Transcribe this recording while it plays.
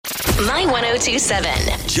My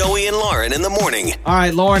 1027. Joey and Lauren in the morning. All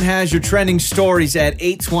right, Lauren has your trending stories at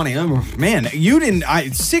 8:20. Oh, man, you didn't.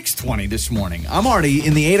 6:20 this morning. I'm already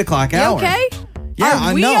in the 8 o'clock hour. You okay? Yeah,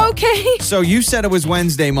 Are we okay? So you said it was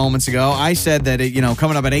Wednesday moments ago. I said that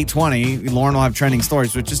coming up at 8:20, Lauren will have trending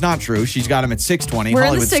stories, which is not true. She's got them at 6:20. We're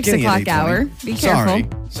Hollywood in the 6 Skinny at o'clock hour. 8:20. Be careful. Sorry.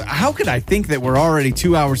 So how could I think that we're already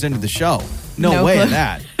 2 hours into the show? No way clue. of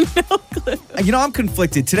that. No clue. I'm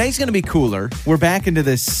conflicted. Today's going to be cooler. We're back into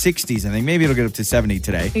the 60s, I think. Maybe it'll get up to 70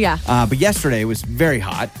 today. Yeah. But yesterday it was very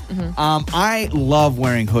hot. Mm-hmm. I love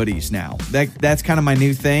wearing hoodies now. That's kind of my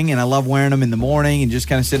new thing, and I love wearing them in the morning and just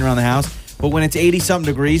kind of sitting around the house. But when it's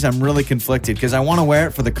 80-something degrees, I'm really conflicted because I want to wear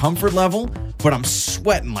it for the comfort level, but I'm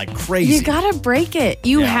sweating like crazy. You got to break it.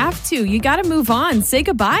 You have to. You got to move on. Say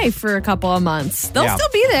goodbye for a couple of months. They'll still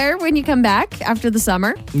be there when you come back after the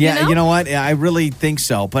summer. Yeah, you know what? I really think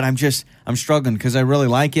so, but I'm struggling because I really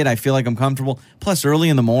like it. I feel like I'm comfortable. Plus, early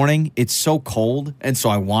in the morning, it's so cold, and so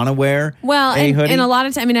I want to wear a hoodie. And a lot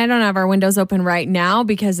of time, I don't have our windows open right now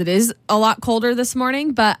because it is a lot colder this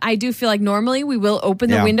morning, but I do feel like normally we will open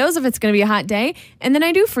the windows if it's going to be a hot day, and then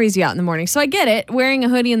I do freeze you out in the morning. So I get it, wearing a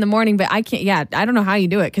hoodie in the morning, but I can't, I don't know how you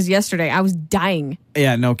do it because yesterday I was dying.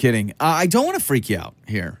 Yeah, no kidding. I don't want to freak you out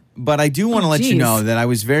here. But I do want to let you know that I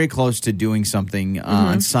was very close to doing something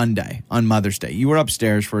on Sunday, on Mother's Day. You were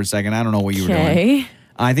upstairs for a second. I don't know what you were doing.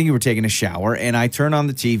 I think you were taking a shower, and I turned on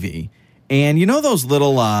the TV. And you know those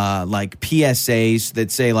little like PSAs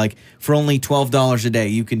that say like for only $12 a day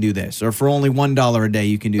you can do this, or for only $1 a day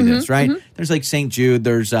you can do this, right? There's like St. Jude.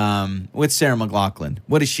 There's what's Sarah McLachlan?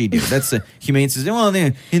 What does she do? That's the Humane Society. Well,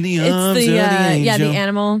 in the arms of the angel. The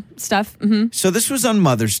animal stuff. So this was on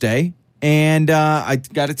Mother's Day. And I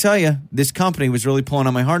got to tell you, this company was really pulling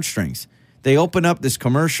on my heartstrings. They opened up this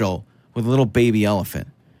commercial with a little baby elephant.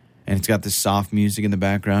 And it's got this soft music in the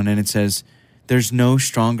background. And it says, there's no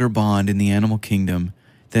stronger bond in the animal kingdom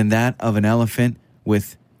than that of an elephant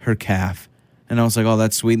with her calf. And I was like, oh,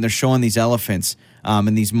 that's sweet. And they're showing these elephants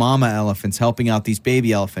and these mama elephants helping out these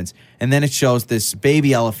baby elephants. And then it shows this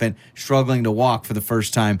baby elephant struggling to walk for the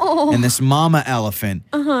first time. Oh. And this mama elephant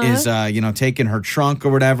is, taking her trunk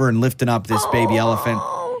or whatever and lifting up this baby elephant.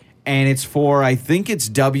 And it's for, I think it's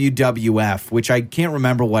WWF, which I can't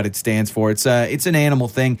remember what it stands for. It's an animal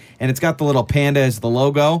thing, and it's got the little panda as the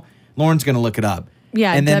logo. Lauren's going to look it up.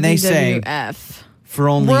 Yeah, and then WWF. They say for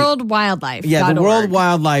only World Wildlife. Yeah, the World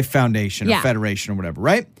Wildlife Foundation or Federation or whatever,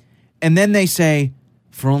 right? And then they say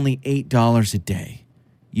for only $8 a day,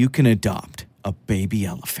 you can adopt a baby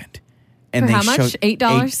elephant. And for how much? $8?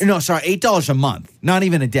 $8 a month. Not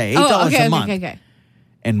even a day. $8 a month. Okay.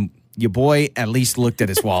 And your boy at least looked at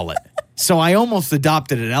his wallet. So I almost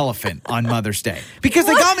adopted an elephant on Mother's Day because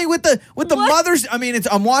they got me with the mothers.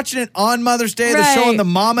 I'm watching it on Mother's Day. They're showing the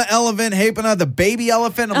mama elephant, the baby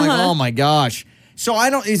elephant. I'm like, oh my gosh. So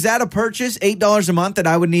is that a purchase, $8 a month that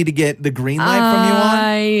I would need to get the green light from you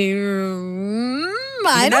on?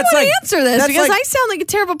 I don't want to answer this because I sound like a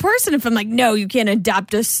terrible person if I'm like, no, you can't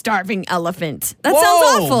adopt a starving elephant. That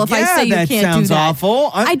sounds awful if I say you can't do that. That sounds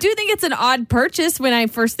awful. I do think it's an odd purchase when I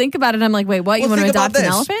first think about it. I'm like, wait, what? You want to adopt an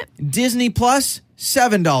elephant? Disney Plus,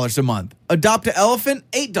 $7 a month. Adopt an elephant,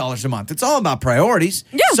 $8 a month. It's all about priorities.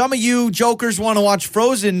 Yeah. Some of you jokers want to watch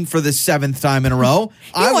Frozen for the 7th time in a row.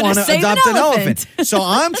 I want to adopt an elephant. So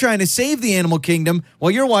I'm trying to save the animal kingdom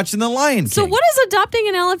while you're watching The Lion King. So what does adopting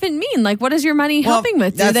an elephant mean? Like, what is your money helping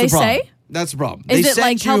with? Do they say? That's the problem. Is it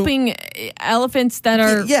like helping elephants that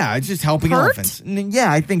are it's just helping elephants. Yeah,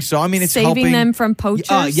 I think so. It's saving helping them from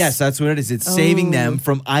poachers? Yes, that's what it is. It's saving them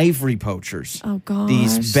from ivory poachers. Oh, gosh.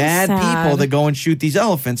 These bad people that go and shoot these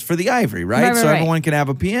elephants for the ivory, right? So everyone can have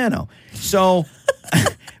a piano. So,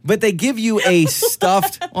 but they give you a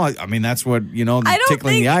stuffed, that's what,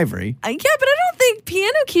 tickling the ivory. Yeah, but I don't think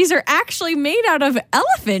piano keys are actually made out of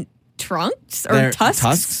elephant trunks or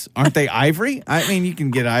tusks. Aren't they ivory? You can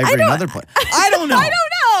get ivory in other places. I don't know. I don't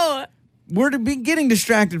know. We're getting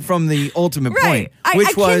distracted from the ultimate point, I was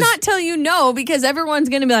cannot tell you no because everyone's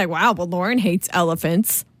going to be like, wow, well, Lauren hates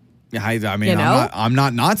elephants. Yeah, I'm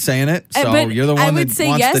not saying it. So you're the one I would that say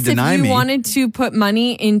wants yes, to deny if you me. wanted to put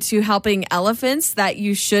money into helping elephants, that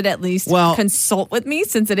you should at least consult with me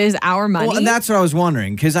since it is our money. Well, and that's what I was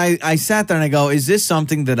wondering because I sat there and I go, is this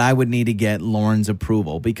something that I would need to get Lauren's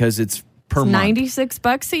approval because it's per month?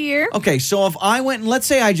 $96 a year. Okay, so if I went, let's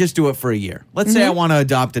say I just do it for a year. Let's say I want to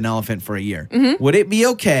adopt an elephant for a year. Would it be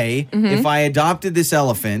okay if I adopted this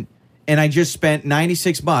elephant and I just spent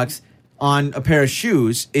 $96 on a pair of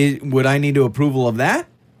shoes? Would I need to approval of that?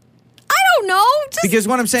 I don't know. Because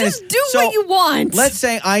what I'm saying just is, do what you want. Let's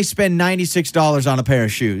say I spend $96 on a pair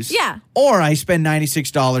of shoes. Yeah. Or I spend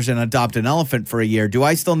 $96 and adopt an elephant for a year. Do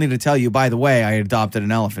I still need to tell you, by the way, I adopted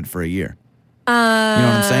an elephant for a year? You know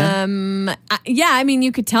what I'm saying? Yeah, I mean,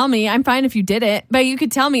 you could tell me. I'm fine if you did it, but you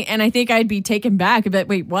could tell me, and I think I'd be taken back a bit.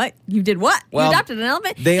 Wait, what? You did what? Well, you adopted an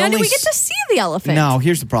elephant? they Now, do only we get to see the elephant? No,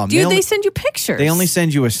 here's the problem. Do they send you pictures? They only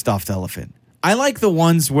send you a stuffed elephant. I like the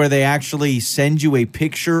ones where they actually send you a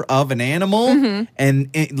picture of an animal, and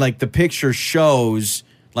like the picture shows,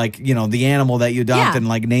 like, you know, the animal that you adopt and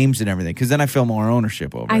like names and everything. Because then I feel more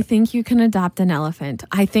ownership over it. I think you can adopt an elephant.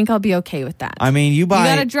 I think I'll be okay with that. I mean, you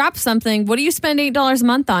got to drop something. What do you spend $8 a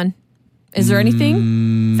month on? Is there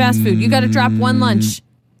anything? Fast food. You got to drop one lunch.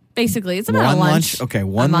 Basically, it's about one a lunch. Okay,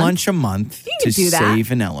 one lunch a month to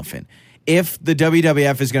save an elephant. If the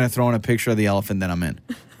WWF is going to throw in a picture of the elephant, then I'm in.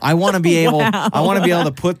 I want to be able. I want to be able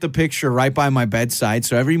to put the picture right by my bedside.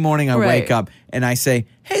 So every morning I wake up and I say,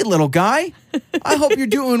 "Hey, little guy, I hope you're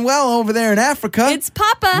doing well over there in Africa. It's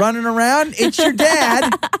Papa running around. It's your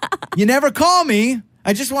dad. You never call me.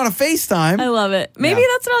 I just want to FaceTime." I love it. Maybe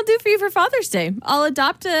that's what I'll do for you for Father's Day. I'll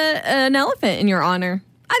adopt an elephant in your honor.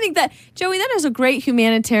 I think that, Joey, that is a great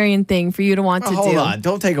humanitarian thing for you to want to do. Hold on.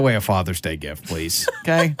 Don't take away a Father's Day gift, please.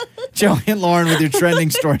 Okay? Joey and Lauren with your trending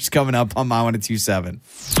stories coming up on My 102.7.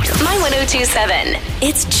 My 102.7.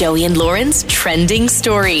 It's Joey and Lauren's trending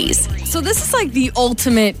stories. So this is like the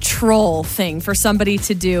ultimate troll thing for somebody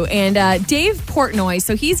to do. And Dave Portnoy,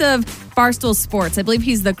 so he's of Barstool Sports. I believe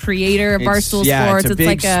he's the creator of Barstool Sports. It's a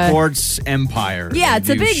big sports empire. Yeah, it's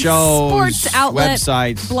a big sports outlet,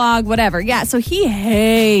 websites, blog, whatever. Yeah, so he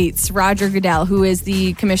hates Roger Goodell, who is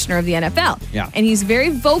the commissioner of the NFL. Yeah. And he's very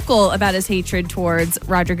vocal about his hatred towards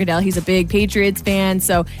Roger Goodell. He's a big Patriots fan,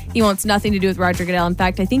 so he wants nothing to do with Roger Goodell. In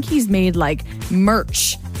fact, I think he's made like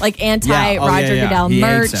merch, like anti-Roger Goodell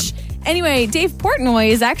merch. Anyway, Dave Portnoy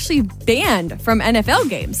is actually banned from NFL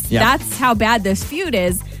games. Yeah. That's how bad this feud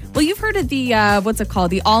is. Well, you've heard of the, what's it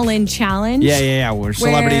called? The All-In Challenge? Yeah. Where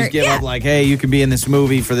celebrities give up like, hey, you can be in this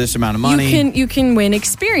movie for this amount of money. You can win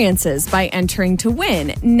experiences by entering to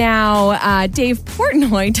win. Now, Dave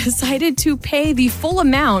Portnoy decided to pay the full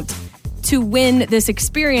amount to win this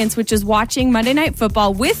experience, which is watching Monday Night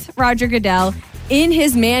Football with Roger Goodell in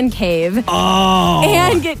his man cave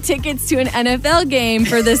and get tickets to an NFL game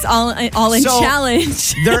for this all-in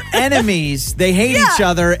challenge. They're enemies. They hate each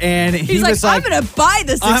other, and he's was like, I'm going to buy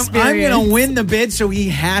this experience. I'm going to win the bid, so he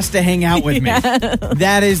has to hang out with me.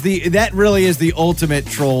 That really is the ultimate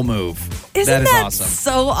troll move. Isn't that awesome.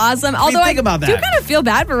 So awesome? Although think about that. I do kind of feel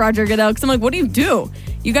bad for Roger Goodell because I'm like, what do you do?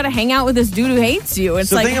 You got to hang out with this dude who hates you.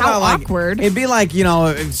 It's like, how awkward. It'd be like, you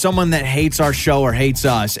know, someone that hates our show or hates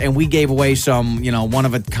us, and we gave away some, you know,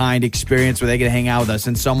 one-of-a-kind experience where they could hang out with us,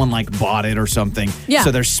 and someone, like, bought it or something. Yeah.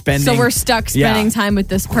 So they're spending... So we're stuck spending time with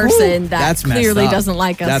this person that clearly doesn't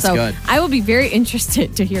like us. That's good. I will be very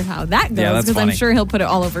interested to hear how that goes, because I'm sure he'll put it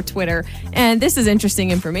all over Twitter. And this is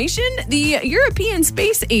interesting information. The European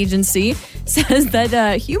Space Agency says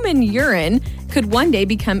that human urine could one day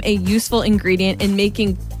become a useful ingredient in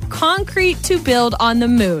making concrete to build on the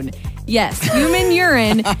moon. Yes, human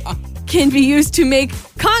urine can be used to make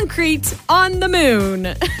concrete on the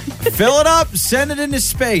moon. Fill it up, send it into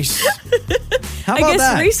space. How about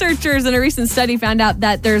that? Researchers in a recent study found out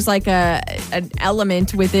that there's like an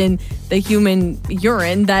element within the human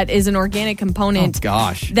urine that is an organic component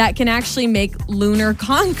that can actually make lunar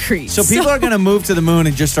concrete. So people are going to move to the moon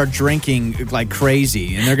and just start drinking like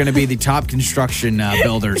crazy, and they're going to be the top construction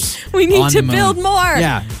builders. We need to build more.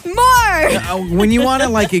 Yeah. More. When you want to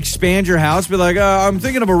like expand your house, be like, I'm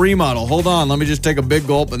thinking of a remodel. Hold on, let me just take a big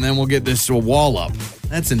gulp and then we'll get this wall up.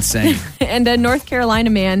 That's insane. And a North Carolina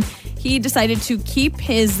man, he decided to keep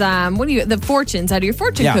his the fortunes out of your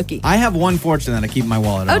fortune cookie. I have one fortune that I keep in my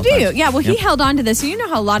wallet. Oh, do you? Yeah. Well, he held on to this. So you know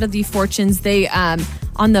how a lot of the fortunes they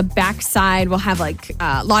on the back side will have like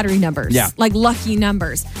lottery numbers, like lucky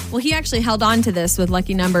numbers. Well, he actually held on to this with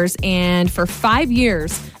lucky numbers, and for 5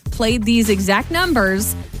 years played these exact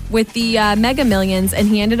numbers with the Mega Millions, and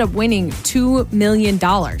he ended up winning $2 million.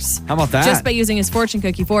 How about that? Just by using his fortune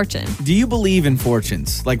cookie fortune. Do you believe in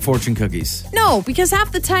fortunes, like fortune cookies? No, because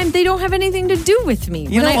half the time they don't have anything to do with me.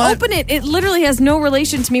 When I open it, it literally has no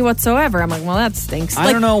relation to me whatsoever. I'm like, well, that stinks.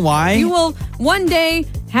 I don't know why. You will one day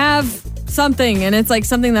have something, and it's like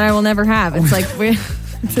something that I will never have. It's like...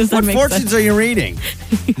 What fortunes are you reading?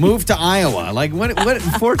 Move to Iowa. Like, what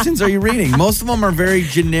fortunes are you reading? Most of them are very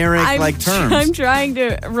generic, terms. I'm trying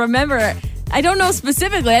to remember. I don't know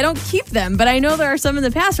specifically. I don't keep them, but I know there are some in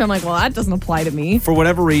the past where I'm like, well, that doesn't apply to me. For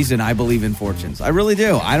whatever reason, I believe in fortunes. I really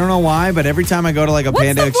do. I don't know why, but every time I go to like a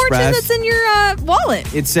Panda Express, fortune that's in your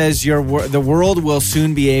wallet? It says the world will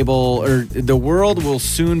soon be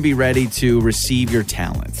ready to receive your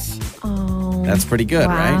talents. Oh, that's pretty good,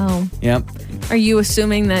 right? Yep. Are you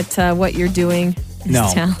assuming that what you're doing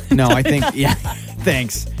is talent? No, I think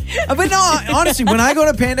thanks. But no, honestly, when I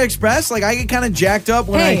go to Panda Express, like I get kind of jacked up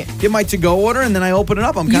when I get my to-go order and then I open it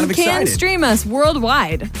up. I'm kind of excited. You can stream us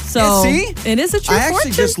worldwide. So see? It is a true I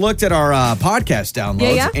actually just looked at our podcast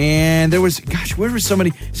downloads and there was, where was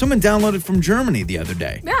somebody? Someone downloaded from Germany the other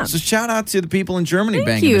day. Yeah. So shout out to the people in Germany Thank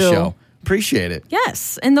banging you. the show. Appreciate it.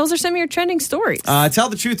 Yes, and those are some of your trending stories. Tell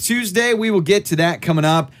the Truth Tuesday. We will get to that coming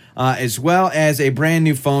up, as well as a brand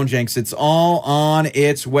new Phone Jenks. It's all on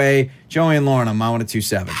its way. Joey and Lauren on My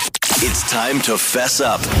 102.7. It's time to fess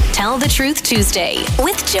up. Tell the Truth Tuesday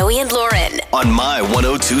with Joey and Lauren. On My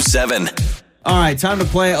 102.7. All right, time to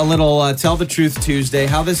play a little Tell the Truth Tuesday.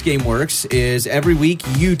 How this game works is every week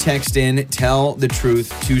you text in Tell the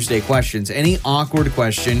Truth Tuesday questions. Any awkward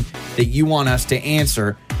question that you want us to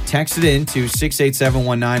answer, text it in to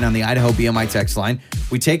 68719 on the Idaho BMI text line.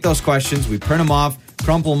 We take those questions, we print them off,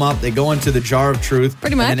 crumple them up, they go into the jar of truth.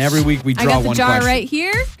 Pretty much. And then every week we draw one question. I got the jar right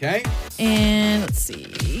here. Okay. And let's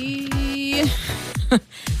see.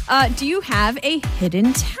 Do you have a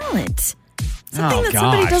hidden talent? Something that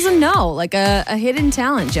somebody doesn't know, like a hidden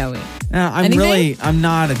talent, Joey. I'm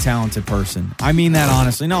not a talented person. I mean that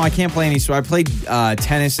honestly. No, I can't play any sport. I played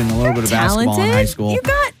tennis and a little bit of basketball in high school. You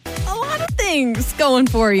got a lot of things going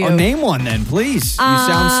for you. Oh, name one then, please. You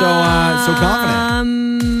sound so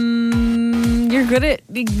confident. You're good at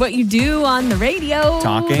what you do on the radio.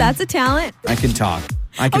 Talking. That's a talent. I can talk.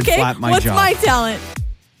 I can flap my jaw. What's my talent?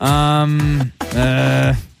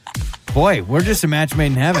 Boy, we're just a match made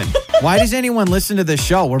in heaven. Why does anyone listen to this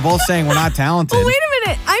show? We're both saying we're not talented. Well, wait a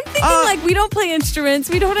minute. I'm thinking we don't play instruments.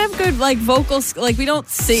 We don't have good vocals. We don't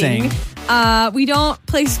sing. We don't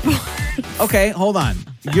play sports. Okay, hold on.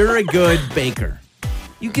 You're a good baker.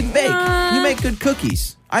 You can bake. You make good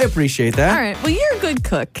cookies. I appreciate that. All right. Well, you're a good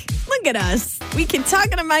cook. Look at us. We can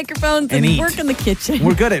talk into microphones and eat. work in the kitchen.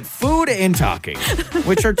 We're good at food and talking,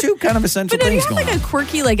 which are two kind of essential things going on. But you have a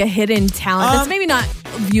quirky, a hidden talent that's maybe not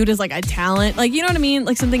viewed as a talent. You know what I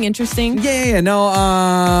mean? Something interesting. Yeah. No.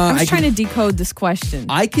 I was trying to decode this question.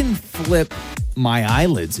 I can flip my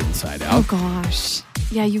eyelids inside out. Oh gosh.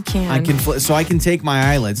 Yeah, you can. I can so I can take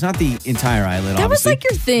my eyelids, not the entire eyelid. That obviously. was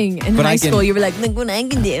your thing in high school. You were like, look what I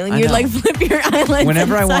can do, and you'd flip your eyelids.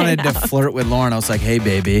 Whenever I wanted out. to flirt with Lauren, I was like, "Hey,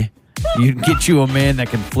 baby, you get you a man that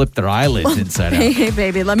can flip their eyelids inside out." Hey,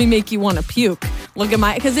 baby, let me make you want to puke. Look at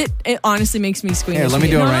my, because it honestly makes me squeamish. Here, let me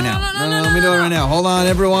do it right now. No, let me do it right now. Hold on,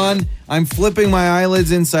 everyone. I'm flipping my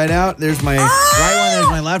eyelids inside out. There's my right one. There's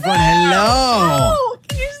my left one. Hello. Oh,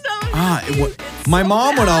 can you stop? My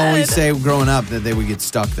mom would always say growing up that they would get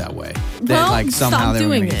stuck that way. That somehow they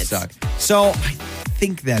were going to get stuck. So I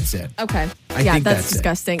think that's it. Okay. I think that's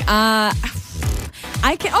disgusting. I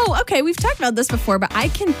can. Oh, okay. We've talked about this before, but I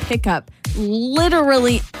can pick up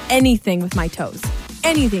literally anything with my toes.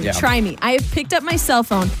 Anything. Yeah. Try me. I have picked up my cell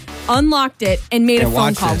phone, unlocked it, and made a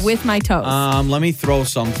phone call with my toes. Let me throw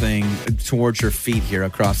something towards your feet here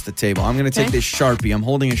across the table. I'm going to take this Sharpie. I'm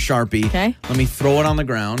holding a Sharpie. Okay. Let me throw it on the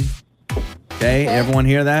ground. Okay, everyone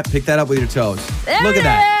hear that? Pick that up with your toes. Look at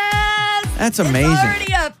that. That's amazing. It's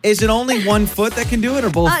already up. Is it only one foot that can do it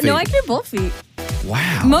or both feet? No, I can do both feet.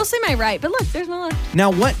 Wow. Mostly my right, but look, there's my left.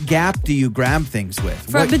 Now, what gap do you grab things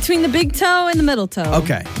with? Between the big toe and the middle toe.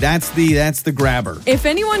 Okay, that's the grabber. If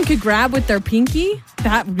anyone could grab with their pinky,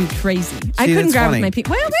 that would be crazy. I couldn't grab with my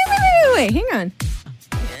pinky. Wait, hang on.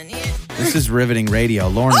 This is riveting radio.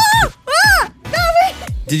 Lauren.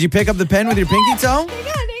 Did you pick up the pen with your pinky toe? Hang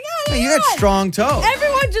on. You got strong toes.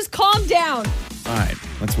 Everyone just calm down. All right,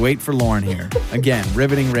 let's wait for Lauren here. Again,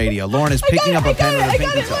 riveting radio. Lauren is picking up a pen with her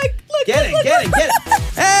pinky toe. Get it.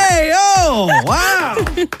 Hey, oh, wow.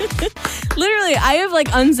 Literally, I have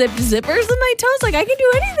unzipped zippers in my toes. I can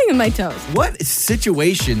do anything in my toes. What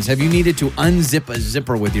situations have you needed to unzip a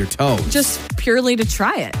zipper with your toes? Just purely to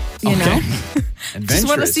try it, you know? Just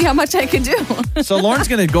want to see how much I can do. So Lauren's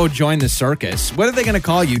going to go join the circus. What are they going to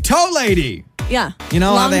call you? Toe lady. Yeah. You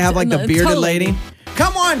know how they have the bearded lady?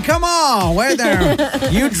 Come on. Where there?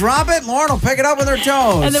 You drop it, Lauren will pick it up with her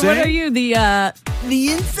toes. And then what are you? The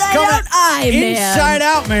inside out eye man. Inside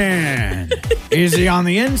out man. Is he on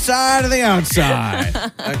the inside or the outside?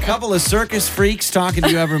 A couple of circus freaks talking to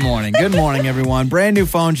you every morning. Good morning, everyone. Brand new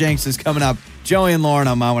Phone Jenks is coming up. Joey and Lauren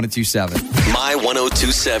on My 102.7. My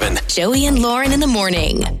 1027. Joey and Lauren in the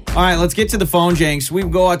morning. All right, let's get to the Phone Jenks. We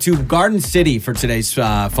go out to Garden City for today's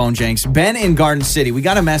Phone Jenks. Ben in Garden City. We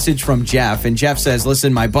got a message from Jeff, and Jeff says,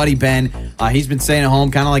 listen, my buddy Ben, he's been staying at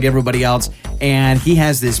home kind of like everybody else, and he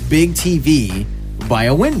has this big TV by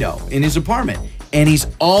a window in his apartment. And he's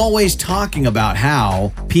always talking about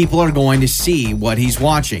how people are going to see what he's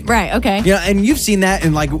watching. Right, okay. Yeah, and you've seen that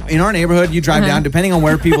in our neighborhood. You drive down, depending on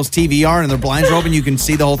where people's TV are and their blinds are open, you can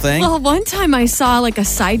see the whole thing. Well, one time I saw like a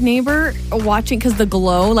side neighbor watching because the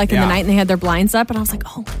glow, like in the night, and they had their blinds up, and I was like,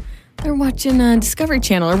 oh, they're watching Discovery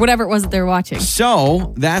Channel or whatever it was that they were watching.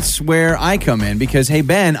 So that's where I come in because, hey,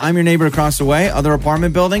 Ben, I'm your neighbor across the way, other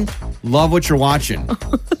apartment building. Love what you're watching.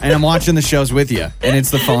 And I'm watching the shows with you. And it's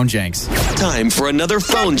the Phone Jenks. Time for another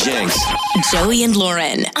Phone Jenks. Joey and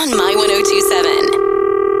Lauren on My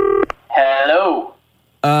 1027. Hello.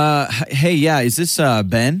 Hey, yeah, is this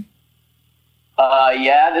Ben?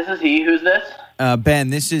 Yeah, this is he. Who's this? Ben,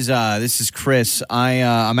 this is Chris.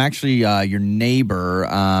 I'm actually your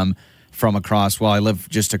neighbor from across. Well, I live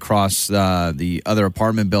just across the other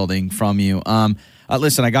apartment building from you.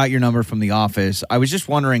 Listen, I got your number from the office. I was just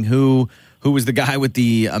wondering who was the guy with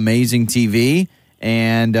the amazing TV,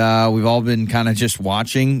 and we've all been kind of just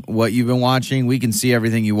watching what you've been watching. We can see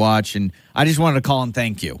everything you watch, and I just wanted to call and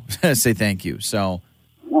thank you, say thank you. So.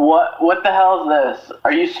 What the hell is this?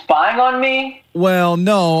 Are you spying on me? Well,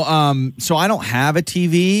 no. So I don't have a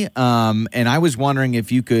TV, and I was wondering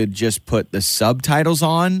if you could just put the subtitles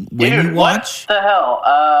on when you watch. What the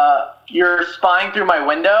hell? You're spying through my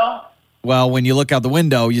window? Well, when you look out the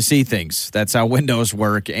window, you see things. That's how windows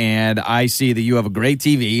work, and I see that you have a great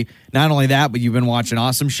TV. Not only that, but you've been watching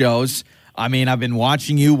awesome shows. I mean, I've been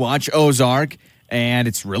watching you watch Ozark, and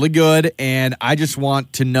it's really good, and I just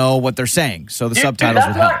want to know what they're saying, so the subtitles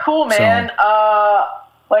would help. That's not cool, man. So,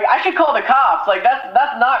 I should call the cops.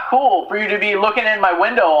 That's not cool for you to be looking in my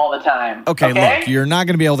window all the time. Okay, look, you're not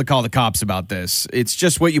going to be able to call the cops about this. It's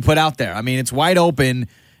just what you put out there. I mean, it's wide open,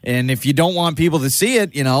 and if you don't want people to see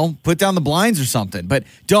it, put down the blinds or something. But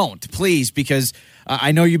don't, please, because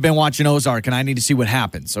I know you've been watching Ozark, and I need to see what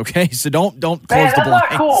happens, okay? So don't close the blinds. That's not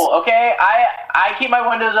cool, okay? I keep my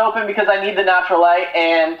windows open because I need the natural light,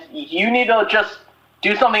 and you need to just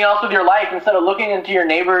do something else with your life instead of looking into your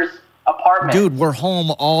neighbor's apartment. Dude, we're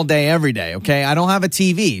home all day, every day, okay? I don't have a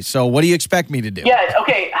TV, so what do you expect me to do? Yeah,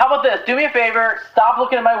 okay, how about this? Do me a favor, stop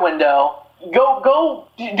looking at my window. Go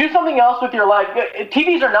do something else with your life.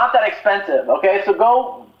 TVs are not that expensive, okay? So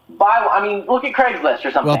go look at Craigslist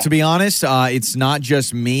or something. Well, to be honest, it's not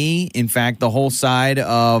just me. In fact, the whole side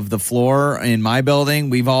of the floor in my building,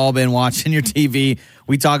 we've all been watching your TV.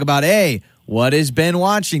 We talk about, hey, what has Ben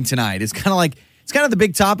watching tonight? It's kind of the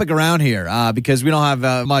big topic around here because we don't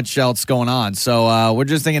have much else going on. So we're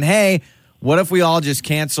just thinking, hey, what if we all just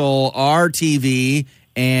cancel our TV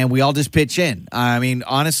and we all just pitch in? I mean,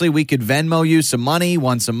 honestly, we could Venmo you some money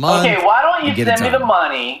once a month. Okay, why don't you send me the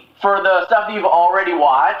money for the stuff that you've already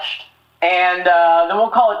watched, and then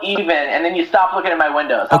we'll call it even, and then you stop looking at my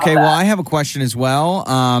windows. Okay, well, I have a question as well.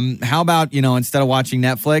 How about, instead of watching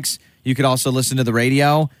Netflix, you could also listen to the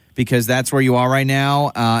radio, because that's where you are right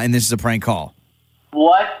now, and this is a prank call.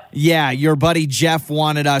 What? Yeah, your buddy Jeff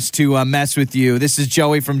wanted us to mess with you. This is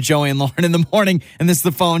Joey from Joey and Lauren in the morning, and this is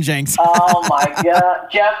the Phone Jenks. Oh, my God.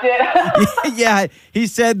 Jeff did? Yeah, he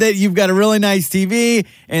said that you've got a really nice TV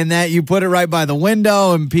and that you put it right by the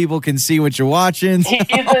window and people can see what you're watching. He's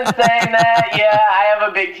been saying that. Yeah, I have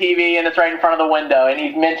a big TV, and it's right in front of the window, and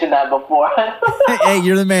he's mentioned that before. Hey,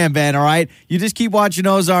 you're the man, Ben, all right? You just keep watching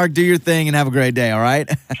Ozark, do your thing, and have a great day, all right?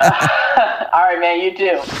 All right, man, you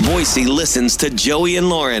too. Boise listens to Joey and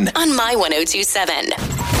Lauren on My 1027.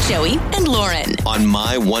 Joey and Lauren on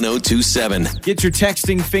My 1027. Get your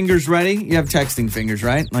texting fingers ready. You have texting fingers,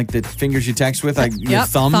 right? Like the fingers you text with, like your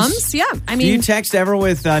thumbs? Thumbs, yeah. I mean, do you text ever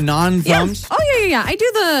with non-thumbs? Yeah. Oh, yeah. I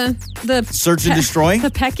do the search and destroy? The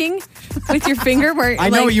pecking with your finger. Where I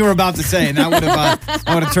know what you were about to say, and I would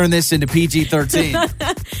have turned this into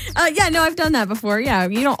PG-13. Yeah, no, I've done that before. Yeah,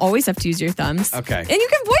 you don't always have to use your thumbs. Okay. And you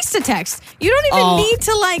can voice to text. You don't even need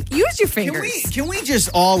to, use your fingers. Can we just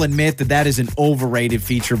all admit that is an overrated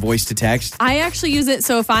feature, voice to text? I actually use it,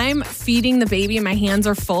 so if I'm feeding the baby and my hands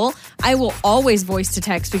are full, I will always voice to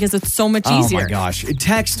text because it's so much easier. Oh, my gosh.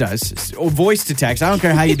 Text us. Voice to text. I don't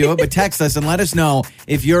care how you do it, but text us and let us know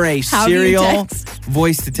if you're a serial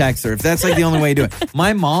voice to texter. If that's the only way to do it.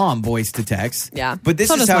 My mom voice to text. Yeah. But this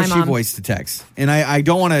is how she voice to text. And I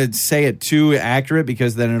don't want to say it too accurate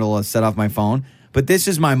because then it'll set off my phone. But this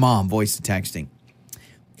is my mom voice to texting.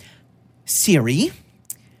 Siri,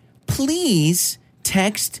 please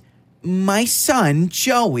text my son,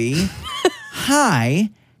 Joey. Hi,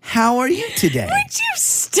 how are you today? Would you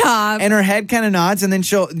stop? And her head kind of nods, and then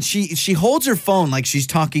she holds her phone like she's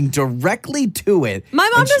talking directly to it. My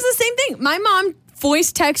mom does the same thing. My mom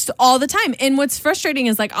voice text all the time. And what's frustrating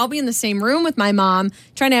is like I'll be in the same room with my mom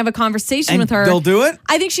trying to have a conversation with her. They'll do it?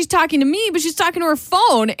 I think she's talking to me, but she's talking to her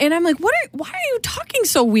phone. And I'm like, why are you talking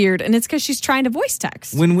so weird? And it's because she's trying to voice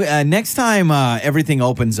text. When we, next time everything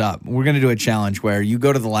opens up, we're going to do a challenge where you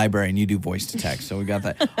go to the library and you do voice to text. So we got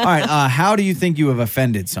that. All right. How do you think you have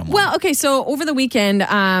offended someone? Well, okay. So over the weekend,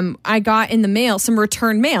 I got in the mail some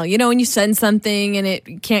return mail. You know, when you send something and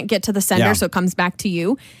it can't get to the sender, so it comes back to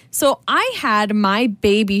you. So I had my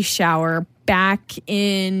baby shower back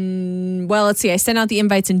in, well, let's see, I sent out the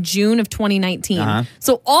invites in June of 2019.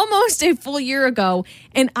 So almost a full year ago.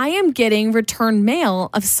 And I am getting return mail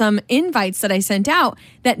of some invites that I sent out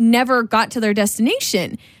that never got to their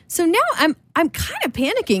destination. So now I'm kind of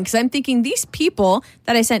panicking because I'm thinking these people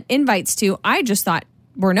that I sent invites to, I just thought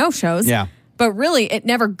were no-shows. Yeah. But really, it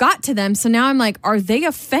never got to them. So now I'm like, are they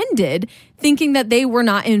offended thinking that they were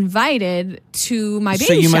not invited to my baby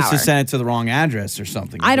shower? So you must have sent it to the wrong address or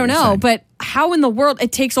something. I don't know. But how in the world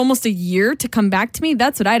it takes almost a year to come back to me?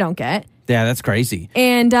 That's what I don't get. Yeah, that's crazy.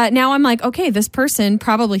 And now I'm like, okay, this person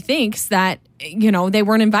probably thinks that, you know, they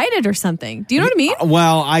weren't invited or something. Do you know what I mean?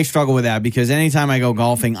 Well, I struggle with that because anytime I go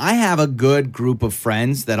golfing, I have a good group of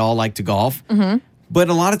friends that all like to golf. Mm-hmm. But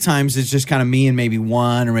a lot of times it's just kind of me and maybe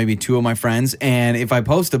one or maybe two of my friends. And if I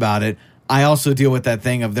post about it, I also deal with that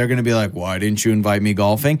thing of they're going to be like, why didn't you invite me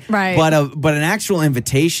golfing? Right. But an actual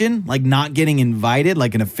invitation, like not getting invited,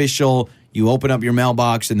 like an official, you open up your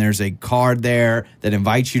mailbox and there's a card there that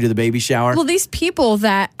invites you to the baby shower. Well, these people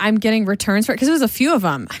that I'm getting returns for, because there was a few of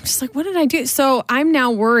them, I'm just like, what did I do? So I'm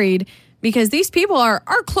now worried because these people are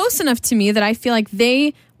close enough to me that I feel like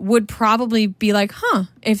they would probably be like,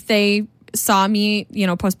 if they saw me, you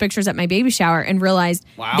know, post pictures at my baby shower and realized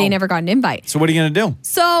they never got an invite. So what are you going to do?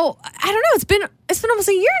 So I don't know. It's been almost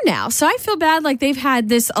a year now. So I feel bad like they've had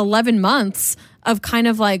this 11 months of kind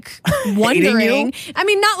of like wondering. I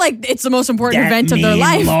mean, not like it's the most important event of their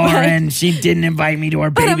life. Lauren, she didn't invite me to her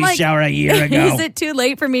baby shower a year ago. Is it too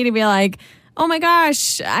late for me to be like, oh my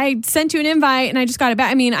gosh, I sent you an invite and I just got it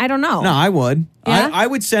back? I mean, I don't know. No, I would. Yeah? I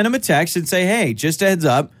would send him a text and say, hey, just a heads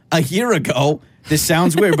up, a year ago, this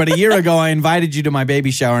sounds weird, but a year ago I invited you to my baby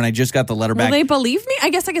shower and I just got the letter back. Will they believe me? I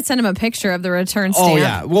guess I could send them a picture of the return stamp. Oh,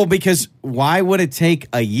 yeah. Well, because why would it take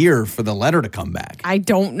a year for the letter to come back? I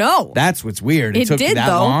don't know. That's what's weird. It took did, that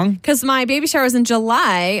though, long? Because my baby shower was in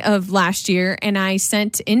July of last year and I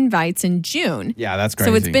sent invites in June. Yeah, that's crazy.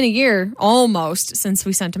 So it's been a year almost since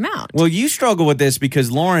we sent them out. Well, you struggle with this because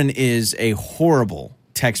Lauren is a horrible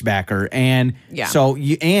text backer. And so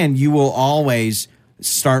you will always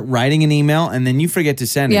start writing an email and then you forget to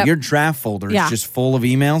send it. Your draft folder is just full of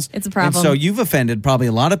emails. It's a problem. And so you've offended probably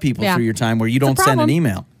a lot of people through your time where you don't send an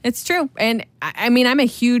email. It's true. And I mean, I'm a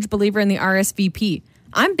huge believer in the RSVP.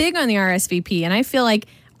 I'm big on the RSVP. And I feel like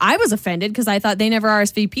I was offended because I thought they never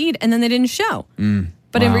RSVP'd and then they didn't show.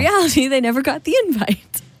 But in reality, they never got the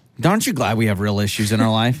invite. Aren't you glad we have real issues in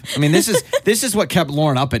our life? I mean, this is what kept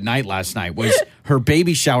Lauren up at night last night was her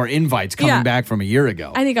baby shower invites coming back from a year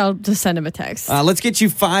ago. I think I'll just send him a text. Let's get you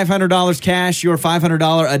 $500 cash. Your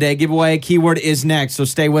 $500 a day giveaway. Keyword is next, so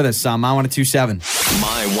stay with us. My 1027.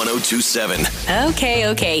 My 1027.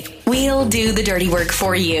 Okay. We'll do the dirty work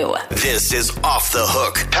for you. This is Off the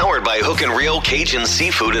Hook, powered by Hook and Reel Cajun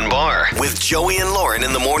Seafood and Bar with Joey and Lauren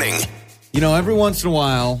in the morning. You know, every once in a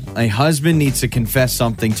while, a husband needs to confess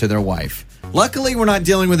something to their wife. Luckily, we're not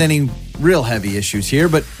dealing with any real heavy issues here,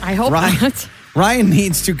 but I hope not. Ryan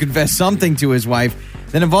needs to confess something to his wife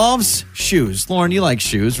that involves shoes. Lauren, you like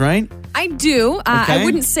shoes, right? I do. I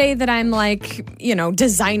wouldn't say that I'm like,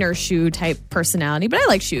 designer shoe type personality, but I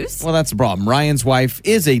like shoes. Well, that's the problem. Ryan's wife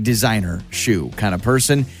is a designer shoe kind of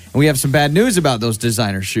person, and we have some bad news about those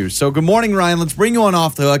designer shoes. So good morning, Ryan. Let's bring you on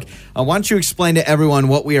Off the Hook. Why don't you explain to everyone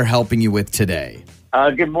what we are helping you with today?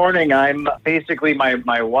 Good morning. I'm basically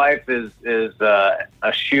my wife is a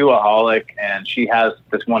shoeaholic, and she has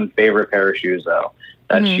this one favorite pair of shoes though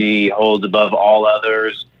that she holds above all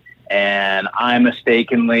others. And I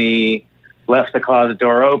mistakenly left the closet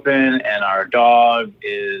door open, and our dog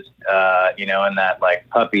is in that like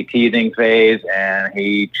puppy teething phase, and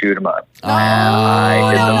he chewed him up. No.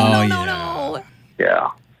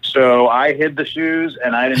 Yeah. So I hid the shoes,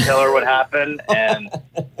 and I didn't tell her what happened. And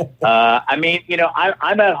I'm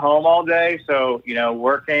at home all day, so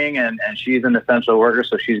working, and she's an essential worker,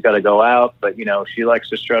 so she's got to go out. But she likes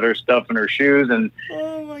to strut her stuff in her shoes, and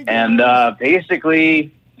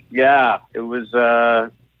basically, it was. I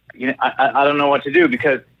don't know what to do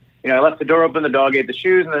because I left the door open, the dog ate the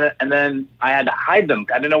shoes, and then I had to hide them.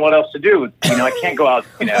 I didn't know what else to do. I can't go out,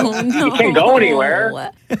 you can't go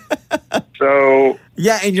anywhere. So.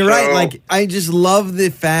 Yeah, and you're right. Like, I just love the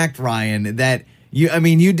fact, Ryan, that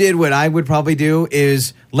you did what I would probably do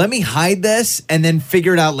is let me hide this and then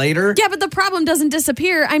figure it out later. Yeah, but the problem doesn't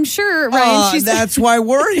disappear. I'm sure, Ryan. That's why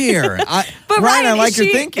we're here. But Ryan, I like your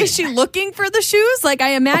thinking. Is she looking for the shoes? Like,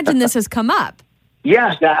 I imagine this has come up.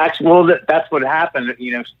 Yes, that's what happened.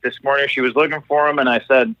 This morning she was looking for them, and I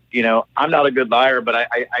said, I'm not a good liar, but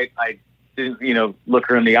I didn't, look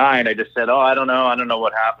her in the eye, and I just said, I don't know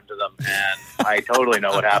what happened to them, and I totally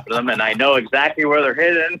know what happened to them, and I know exactly where they're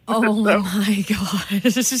hidden. Oh my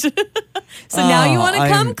gosh! So now you want to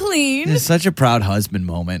come clean? It's such a proud husband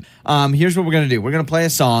moment. Here's what we're gonna do. We're gonna play a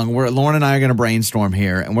song. Lauren and I are gonna brainstorm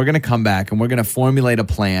here, and we're gonna come back and we're gonna formulate a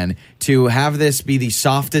plan to have this be the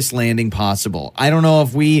softest landing possible. I don't know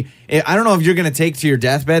if you're gonna take to your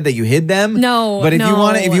deathbed that you hid them. No, but if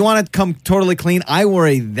you want to come totally clean, I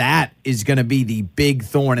worry that is gonna be the big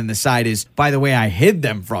thorn in the side. Is, by the way, I hid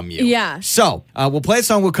them from you. Yeah. So we'll play a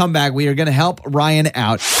song. We'll come back. We are gonna help Ryan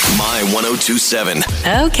out. My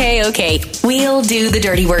 102.7. Okay. We'll do the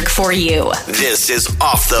dirty work for you. This is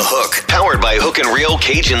Off the Hook, powered by Hook and Reel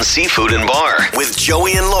Cajun Seafood and Bar with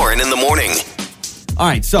Joey and Lauren in the morning. All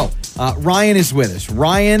right, so Ryan is with us.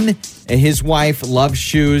 Ryan and his wife love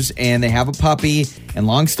shoes, and they have a puppy. And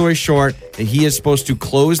long story short, he is supposed to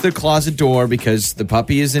close the closet door because the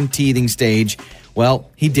puppy is in teething stage.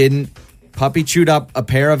 Well, he didn't. Puppy chewed up a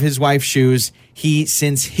pair of his wife's shoes. He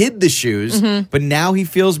since hid the shoes, but now he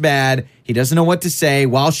feels bad. He doesn't know what to say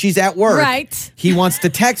while she's at work. Right. He wants to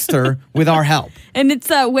text her with our help. And it's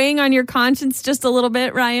weighing on your conscience just a little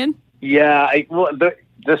bit, Ryan? Yeah.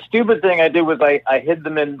 The stupid thing I did was I hid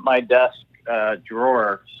them in my desk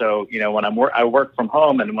drawer. So, when I work from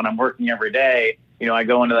home, and when I'm working every day, I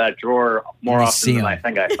go into that drawer more often than I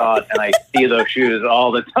think I thought, and I see those shoes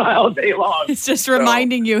all day long. It's just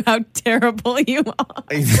reminding you how terrible you are.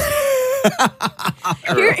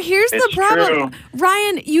 Here's the problem. True.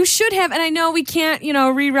 Ryan, you should have, and I know we can't,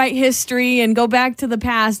 rewrite history and go back to the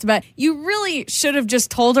past, but you really should have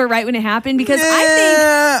just told her right when it happened, because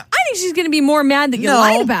I think she's going to be more mad that you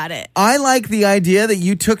lied about it. I like the idea that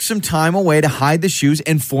you took some time away to hide the shoes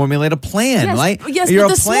and formulate a plan, right? Yes, You're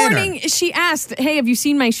but a this planner. Morning she asked, "Hey, have you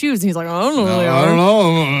seen my shoes?" And he's like, "I don't know." I don't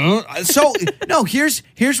know. So, no, here's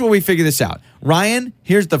where we figure this out. Ryan,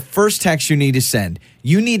 here's the first text you need to send.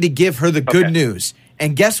 You need to give her the good news.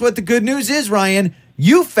 And guess what the good news is, Ryan?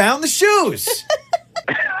 You found the shoes.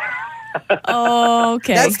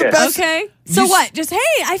 Okay. That's the best. Okay. So what? Just,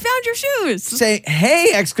 hey, I found your shoes. Say,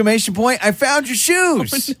 hey, exclamation point, I found your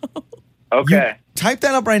shoes. Oh, no. Okay. Type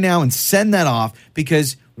that up right now and send that off,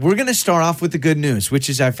 because we're going to start off with the good news, which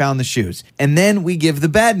is I found the shoes. And then we give the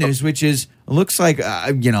bad news, which is, looks like,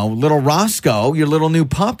 little Roscoe, your little new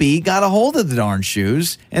puppy, got a hold of the darn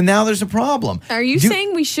shoes, and now there's a problem. Are you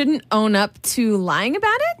saying we shouldn't own up to lying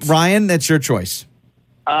about it? Ryan, that's your choice.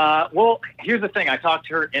 Well, here's the thing. I talked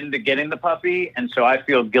her into getting the puppy, and so I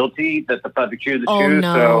feel guilty that the puppy chewed the shoes.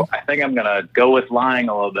 No. So I think I'm going to go with lying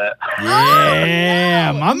a little bit.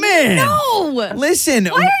 Yeah, my man. No. Listen.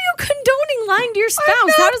 Why are you condoning lying to your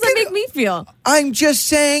spouse? How does that make me feel? I'm just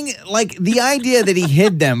saying, like, the idea that he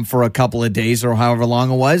hid them for a couple of days or however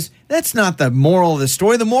long it was, that's not the moral of the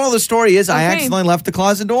story. The moral of the story is I accidentally left the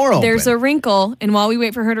closet door open. There's a wrinkle, and while we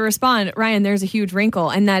wait for her to respond, Ryan, there's a huge wrinkle,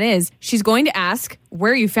 and that is she's going to ask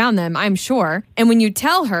where you found them, I'm sure. And when you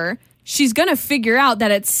tell her, she's going to figure out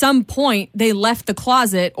that at some point they left the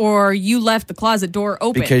closet or you left the closet door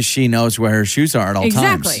open. Because she knows where her shoes are at all times.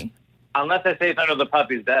 Exactly. Unless I say it's under the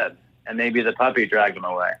puppy's bed, and maybe the puppy dragged them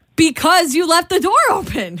away. Because you left the door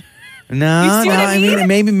open. No, I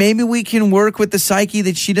mean? maybe we can work with the psyche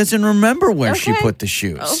that she doesn't remember where she put the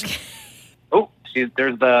shoes. Okay. Oh,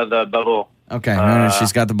 there's the bubble. Okay, no,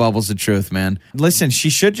 she's got the bubbles of truth, man. Listen, she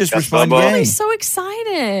should just respond I'm yay. so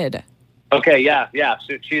excited. Okay, yeah.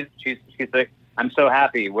 So she's like, I'm so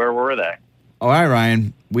happy. Where were they? All right,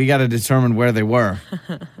 Ryan, we got to determine where they were.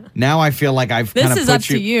 Now I feel like I've kind of put you... This is up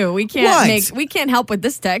to you. We can't help with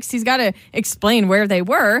this text. He's got to explain where they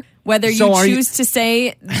were. Whether you choose to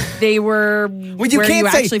say they were where you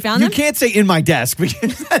actually found them. You can't say in my desk,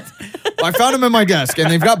 because I found them in my desk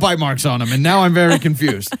and they've got bite marks on them, and now I'm very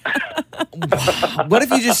confused. What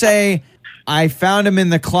if you just say, I found them in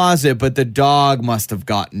the closet, but the dog must have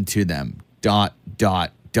gotten to them. ...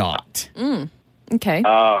 Okay.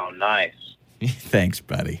 Oh, nice. Thanks,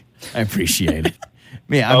 buddy. I appreciate it.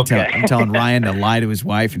 I'm telling Ryan to lie to his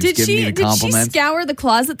wife and just give me the compliments. Did she scour the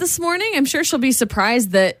closet this morning? I'm sure she'll be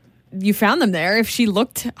surprised that you found them there if she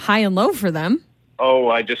looked high and low for them. Oh,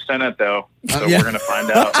 I just sent it though, so yeah. we're gonna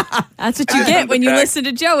find out. That's what you get when you listen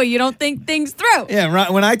to Joey. You don't think things through.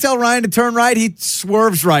 Yeah, when I tell Ryan to turn right, he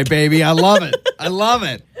swerves right, baby. I love it. I love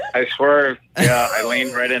it. I swerved. Yeah, I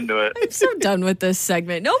leaned right into it. I'm so done with this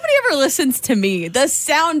segment. Nobody ever listens to me. The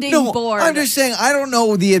sounding board. I'm just saying, I don't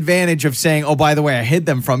know the advantage of saying, oh, by the way, I hid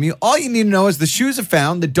them from you. All you need to know is the shoes are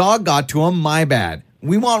found. The dog got to them. My bad.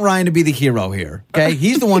 We want Ryan to be the hero here, okay?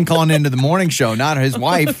 He's the one calling into the morning show, not his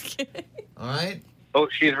wife. Okay. All right? Oh,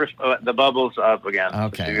 the bubble's up again.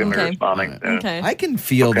 Okay. She's gonna be responding. Okay. I can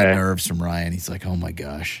feel the nerves from Ryan. He's like, oh, my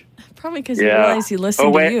gosh. Probably because you realize he listened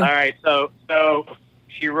oh, wait. to you. All right. So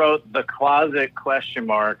she wrote the closet ?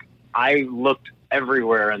 I looked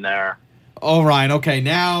everywhere in there. Oh, Ryan. Okay,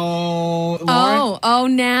 now, Lauren. Oh,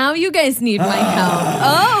 now you guys need my help.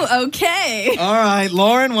 Oh, okay. All right,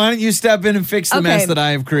 Lauren, why don't you step in and fix the mess that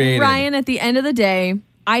I have created? Ryan, at the end of the day,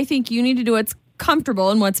 I think you need to do what's comfortable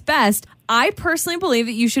and what's best. I personally believe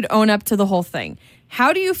that you should own up to the whole thing.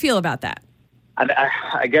 How do you feel about that?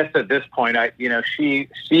 I guess at this point, I definitely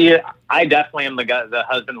am the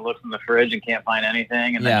husband that looks in the fridge and can't find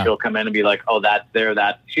anything, and then she'll come in and be like, "Oh, that's there."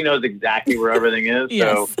 She knows exactly where everything is. Yes.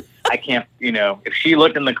 So I can't, if she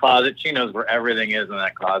looked in the closet, she knows where everything is in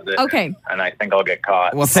that closet. Okay. And I think I'll get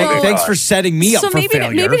caught. Well, thanks for setting me up for failure.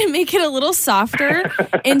 Maybe to make it a little softer,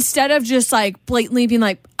 instead of just like blatantly being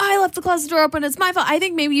like, "I left the closet door open. It's my fault." I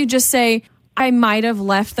think maybe you just say, "I might have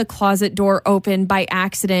left the closet door open by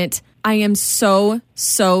accident. I am so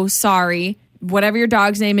sorry. Whatever your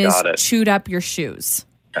dog's name is, chewed up your shoes."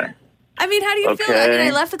 Okay. I mean, how do you feel? I mean, I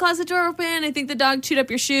left the closet door open. I think the dog chewed up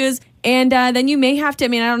your shoes. And then you may have to, I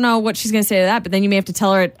mean, I don't know what she's going to say to that, but then you may have to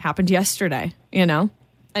tell her it happened yesterday,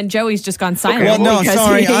 And Joey's just gone silent. Well, no, because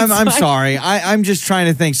sorry. he hates I'm sorry. I'm just trying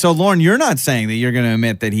to think. So, Lauren, you're not saying that you're going to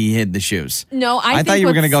admit that he hid the shoes. No, I thought you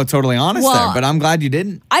were going to go totally honest there, but I'm glad you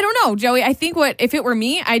didn't. I don't know, Joey. I think if it were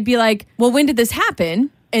me, I'd be like, well, when did this happen?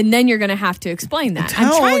 And then you're going to have to explain that. I'm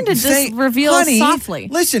trying to just reveal softly.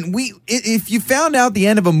 Listen, if you found out the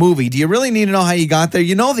end of a movie, do you really need to know how you got there?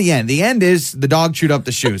 You know the end. The end is the dog chewed up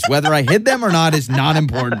the shoes. Whether I hid them or not is not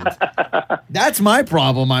important. That's my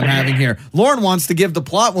problem I'm having here. Lauren wants to give the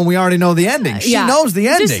plot when we already know the ending. She knows the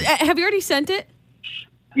ending. Have you already sent it?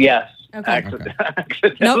 Yes. Okay.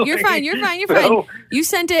 No, you're fine. You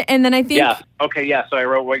sent it, and then I think... Yeah. Okay, yeah. So I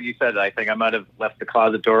wrote what you said. I think I might have left the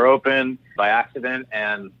closet door open by accident,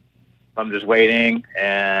 and I'm just waiting,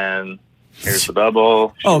 and here's the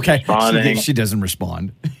bubble. She's responding. She doesn't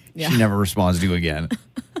respond. Yeah. She never responds to you again.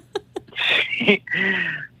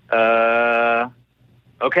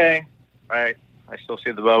 Okay. All right. I still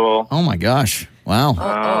see the bubble. Oh, my gosh. Wow.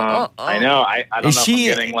 I know. I don't know if I'm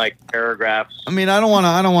getting like paragraphs. I mean, I don't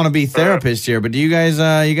want to be therapist here, but do you guys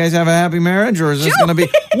have a happy marriage, or is this going to be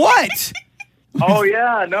what? Oh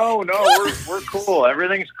yeah, no, we're cool.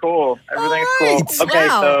 Everything's cool. Cool. Okay,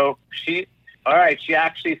 so she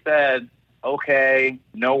actually said, "Okay,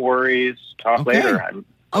 no worries. Talk later."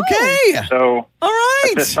 Okay. So, all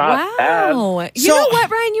right. Wow. You know what,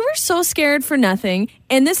 Ryan? You were so scared for nothing.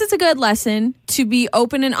 And this is a good lesson to be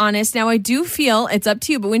open and honest. Now, I do feel it's up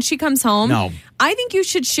to you, but when she comes home, I think you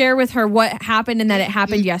should share with her what happened and that it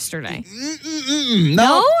happened yesterday.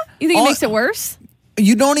 No? You think it makes it worse?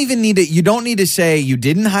 You don't even need to. You don't need to say you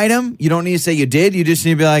didn't hide them. You don't need to say you did. You just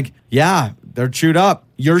need to be like, yeah, they're chewed up.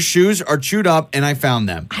 Your shoes are chewed up, and I found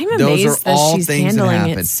them. I'm amazed that she's handling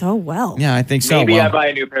it so well. Yeah, I think so. Maybe I buy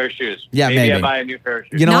a new pair of shoes. Yeah, maybe. I buy a new pair of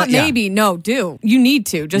shoes. You know Not maybe. No, do. You need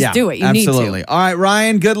to. Just do it. You need to. Absolutely. All right,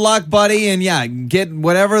 Ryan, good luck, buddy. And get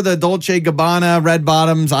whatever the Dolce Gabbana red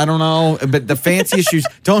bottoms, I don't know, but the fanciest shoes.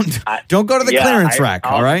 Don't go to the clearance rack,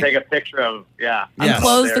 all right? I'll take a picture of, And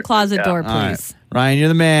close the closet door, please. Ryan, you're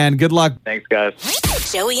the man. Good luck. Thanks, guys.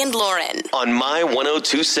 Joey and Lauren. On My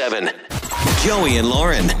 102.7. Joey and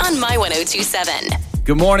Lauren. On My 102.7.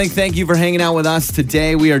 Good morning. Thank you for hanging out with us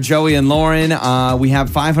today. We are Joey and Lauren. We have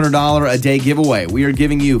 $500 a day giveaway. We are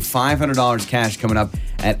giving you $500 cash coming up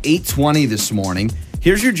at 8:20 this morning.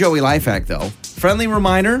 Here's your Joey life hack, though. Friendly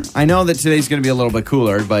reminder, I know that today's going to be a little bit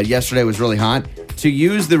cooler, but yesterday was really hot. To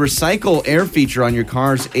use the recycle air feature on your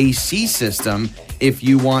car's AC system if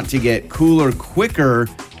you want to get cooler quicker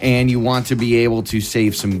and you want to be able to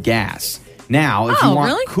save some gas. Now, if you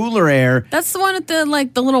want cooler air... That's the one with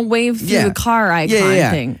the little wave through the car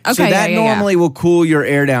icon thing. Okay, so that normally will cool your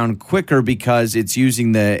air down quicker because it's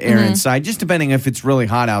using the air inside, just depending if it's really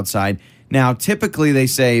hot outside. Now, typically they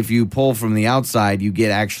say if you pull from the outside, you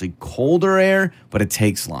get actually colder air, but it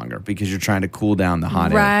takes longer because you're trying to cool down the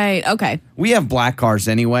hot air. Right. Okay. We have black cars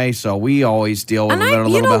anyway, so we always deal with it a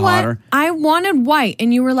little bit hotter. I wanted white,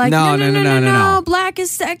 and you were like, no. Black is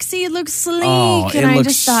sexy. It looks sleek. Oh, and it I looks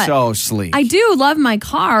just thought, so sleek. I do love my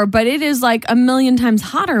car, but it is like a million times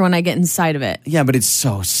hotter when I get inside of it. Yeah, but it's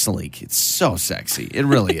so sleek. It's so sexy. It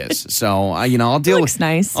really is. So, I'll deal with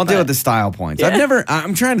nice. I'll deal with the style points. Yeah.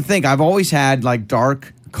 I'm trying to think. I've always had like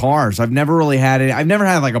dark cars. I've never really had it. I've never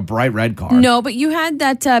had like a bright red car. No, but you had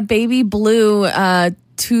that baby blue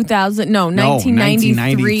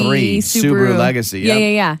 1993 Subaru Legacy.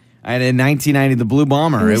 Yep. Yeah. I had in 1990 the Blue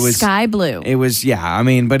Bomber. It was sky blue. It was,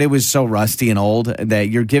 but it was so rusty and old that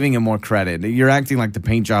you're giving it more credit. You're acting like the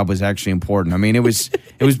paint job was actually important. I mean, it was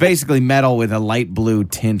basically metal with a light blue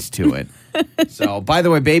tint to it. So, by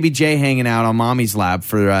the way, baby Jay hanging out on mommy's lap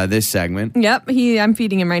for this segment. Yep, I'm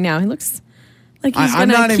feeding him right now. He looks like he's going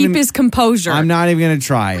to keep his composure. I'm not even going to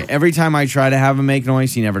try. Every time I try to have him make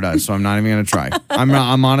noise, he never does. So I'm not even going to try.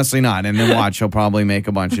 I'm honestly not. And then watch, he'll probably make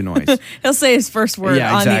a bunch of noise. He'll say his first word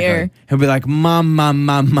on the air. He'll be like, mama,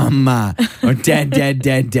 mama, or dad.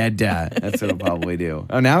 That's what he'll probably do.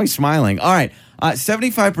 Oh, now he's smiling. All right.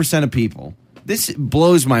 75% of people, this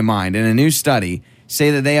blows my mind, in a new study, say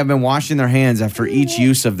that they have been washing their hands after each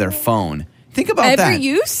use of their phone. Think about that. Every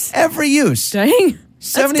use? Every use. Dang.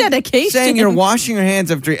 That's dedication. Saying you're washing your hands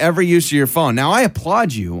after every use of your phone. Now, I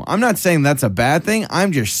applaud you. I'm not saying that's a bad thing.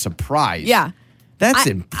 I'm just surprised. Yeah. That's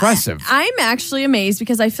impressive. I'm actually amazed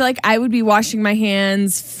because I feel like I would be washing my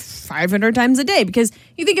hands 500 times a day because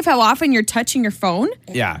you think of how often you're touching your phone.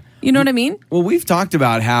 Yeah. You know what I mean? Well, we've talked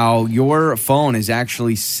about how your phone is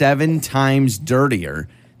actually 7 times dirtier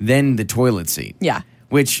than the toilet seat. Yeah.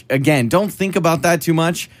 Which, again, don't think about that too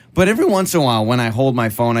much. But every once in a while when I hold my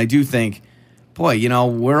phone, I do think, boy,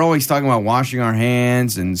 we're always talking about washing our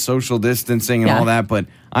hands and social distancing and all that, but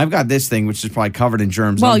I've got this thing which is probably covered in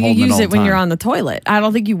germs. Well, you use it when you're on the toilet. I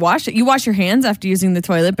don't think you wash it. You wash your hands after using the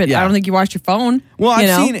toilet, but I don't think you wash your phone. Well, I've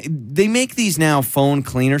seen, they make these now phone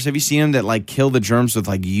cleaners. Have you seen them that like kill the germs with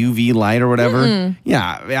like UV light or whatever? Mm-mm.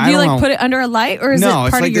 Yeah. Do you like put it under a light or is it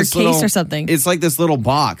part of your case or something? It's like this little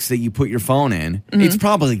box that you put your phone in. Mm-hmm. It's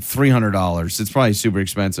probably $300. It's probably super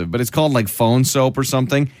expensive, but it's called like phone soap or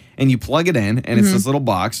something. And you plug it in, and it's this little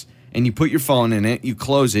box, and you put your phone in it, you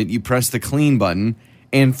close it, you press the clean button,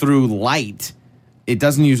 and through light, it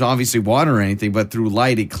doesn't use obviously water or anything, but through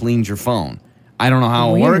light, it cleans your phone. I don't know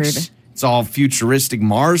how it works. It's all futuristic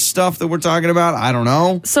Mars stuff that we're talking about. I don't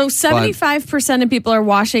know. So 75% of people are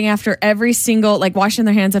washing after every single, like washing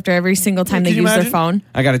their hands after every single time they use their phone.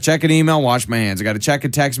 I got to check an email, wash my hands. I got to check a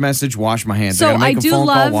text message, wash my hands. So I got to make a phone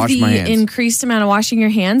call, wash my hands. The increased amount of washing your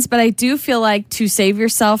hands, but I do feel like to save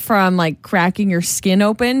yourself from like cracking your skin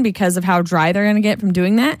open because of how dry they're going to get from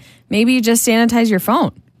doing that, maybe you just sanitize your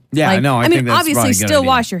phone. Yeah, like, no, I think that's obviously probably a good still idea.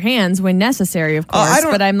 wash your hands when necessary, of course.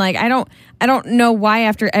 But I'm like, I don't know why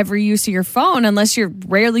after every use of your phone, unless you're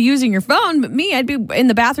rarely using your phone. But me, I'd be in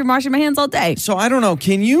the bathroom washing my hands all day. So I don't know.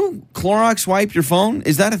 Can you Clorox wipe your phone?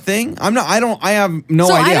 Is that a thing? I have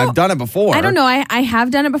no idea. I've done it before. I don't know. I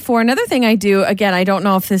have done it before. Another thing I do, again, I don't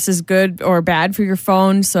know if this is good or bad for your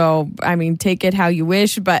phone. So, I mean, take it how you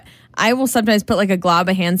wish. But I will sometimes put like a glob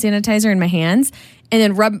of hand sanitizer in my hands and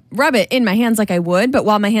then rub it in my hands like I would. But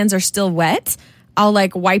while my hands are still wet, I'll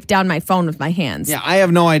like wipe down my phone with my hands. Yeah, I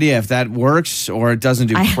have no idea if that works or it doesn't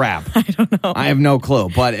do crap. I don't know. I have no clue.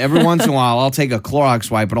 But every once in a while, I'll take a Clorox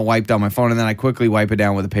wipe and I'll wipe down my phone and then I quickly wipe it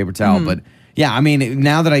down with a paper towel. Mm-hmm. But yeah, I mean,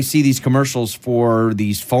 now that I see these commercials for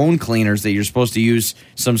these phone cleaners that you're supposed to use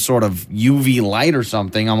some sort of UV light or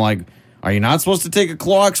something, I'm like, are you not supposed to take a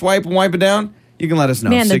Clorox wipe and wipe it down? You can let us know.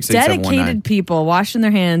 Man, the dedicated people washing their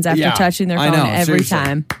hands after touching their phone every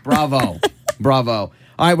time. Bravo. Bravo.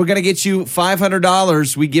 All right, we're going to get you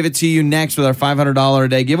 $500. We give it to you next with our $500 a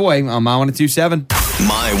day giveaway on My 1027.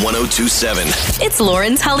 My 1027. It's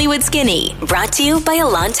Lauren's Hollywood Skinny, brought to you by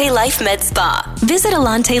Alante Life Med Spa. Visit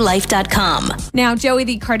AlanteLife.com. Now, Joey,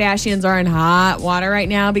 the Kardashians are in hot water right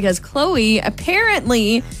now because Khloe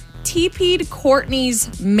apparently TP'd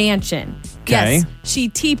Kourtney's mansion. Okay. Yes, she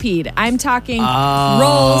TP'd. I'm talking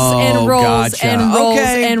rolls and rolls and rolls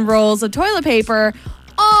and rolls of toilet paper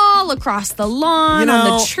all across the lawn,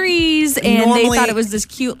 on the trees, and they thought it was this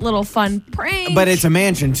cute little fun prank. But it's a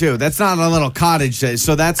mansion, too. That's not a little cottage,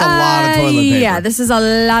 so that's a lot of toilet paper. Yeah, this is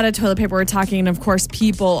a lot of toilet paper we're talking, and of course,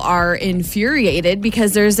 people are infuriated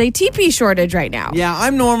because there's a TP shortage right now. Yeah,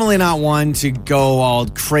 I'm normally not one to go all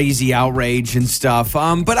crazy outrage and stuff,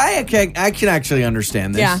 but I can actually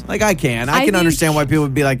understand this. Yeah. Like, I can. I can understand why people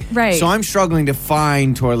would be like, right. So I'm struggling to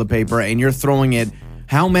find toilet paper, and you're throwing it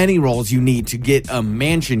how many rolls you need to get a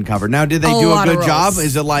mansion covered. Now, did they A do a lot of good job? rolls.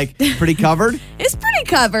 Is it like pretty covered? It's pretty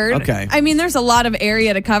covered. Okay. I mean, there's a lot of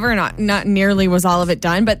area to cover. Not nearly was all of it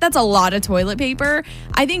done, but that's a lot of toilet paper.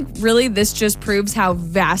 I think really this just proves how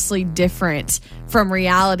vastly different from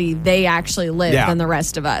reality they actually live than the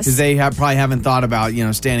rest of us. Because they probably haven't thought about,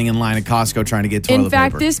 standing in line at Costco trying to get toilet paper. In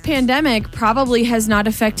fact, this pandemic probably has not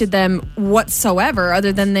affected them whatsoever,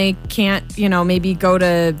 other than they can't, maybe go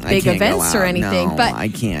to big events or anything. No, but I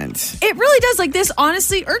can't. it really does. Like, this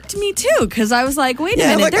honestly irked me too, because I was like, wait a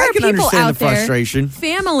minute, like, there I are can people understand out the frustration.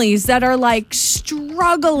 there, families that are like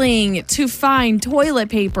struggling to find toilet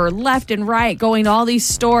paper left and right, going to all these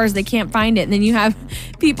stores, they can't find it. And then you have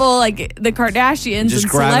people like the Kardashians Just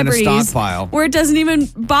and grabbing a celebrities stockpile. where it doesn't even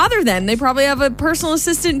bother them. They probably have a personal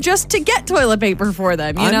assistant just to get toilet paper for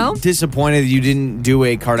them, you know? I'm disappointed that you didn't do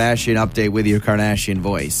a Kardashian update with your Kardashian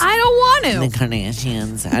voice. I don't want to. The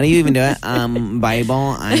Kardashians. How do you even do it?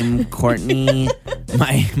 Bible. I'm Courtney.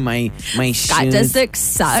 My Scott shoes Disick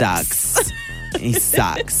sucks. He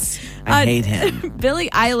sucks. I hate him. Billie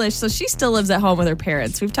Eilish, so she still lives at home with her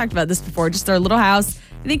parents. We've talked about this before, just their little house.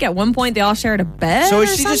 I think at one point they all shared a bed. So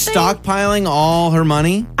is or she just something? stockpiling all her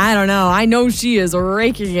money? I don't know. I know she is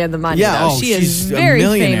raking in the money. Yeah, though. She is she's a very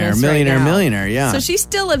millionaire, famous millionaire, yeah. So she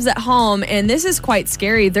still lives at home, and this is quite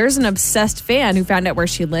scary. There's an obsessed fan who found out where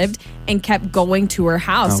she lived and kept going to her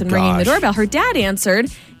house and ringing the gosh. doorbell. Her dad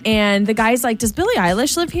answered, and the guy's like, "Does Billie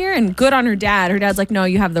Eilish live here?" And good on her dad. Her dad's like, "No,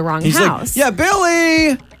 you have the wrong He's house. like, yeah,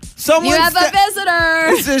 Billy. You have a visitor."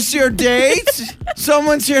 Is this your date?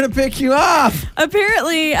 Someone's here to pick you up.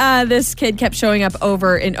 Apparently, this kid kept showing up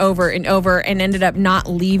over and over and over and ended up not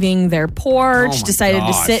leaving their porch, Oh my decided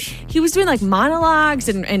gosh. to sit. He was doing like monologues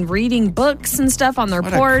and reading books and stuff on their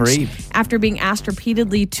What a porch creep. after being asked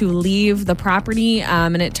repeatedly to leave the property.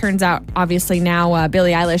 And it turns out, obviously, now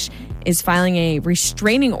Billie Eilish is filing a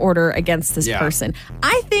restraining order against this person.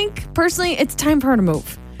 I think, personally, it's time for her to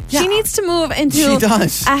move. Yeah. She needs to move into She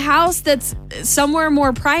does. a house that's somewhere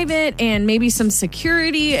more private and maybe some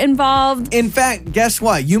security involved. In fact, guess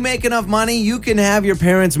what? You make enough money, you can have your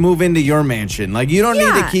parents move into your mansion. Like, you don't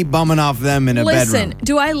need to keep bumming off them in a Listen, bedroom.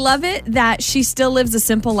 do I love it that she still lives a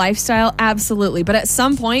simple lifestyle? Absolutely. But at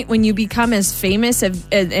some point, when you become as famous and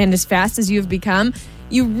as fast as you've become,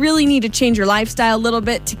 you really need to change your lifestyle a little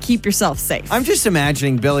bit to keep yourself safe. I'm just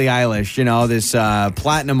imagining Billie Eilish, this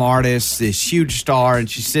platinum artist, this huge star, and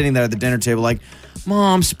she's sitting there at the dinner table like,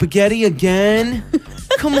 Mom, spaghetti again?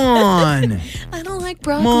 Come on. I don't like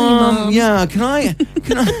broccoli, Mom. Yeah, can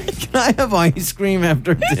I have ice cream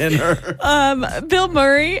after dinner? Bill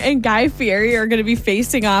Murray and Guy Fieri are going to be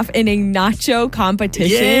facing off in a nacho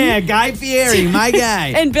competition. Yeah, Guy Fieri, my guy.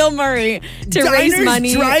 And Bill Murray to raise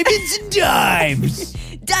money. Drive-ins, and dimes.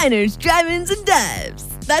 Diners, drive-ins, and dives.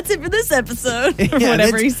 That's it for this episode. Or Yeah,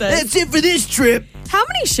 whatever he says. That's it for this trip. How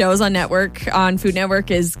many shows on Food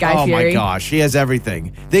Network is Guy Fieri? Oh my gosh, he has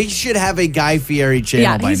everything. They should have a Guy Fieri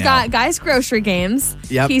channel by now. He's got Guy's Grocery Games.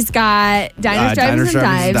 Yep. He's got Diners, Drive-ins,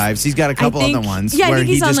 and Dives. He's got a couple other ones I where think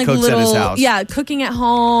he he's on just like cooks little, at his house. Yeah, cooking at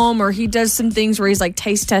home, or he does some things where he's like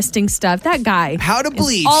taste testing stuff. That guy. How to is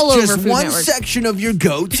bleach all over just Food one Network. section of your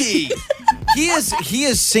goatee. He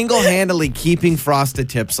is single-handedly keeping Frosted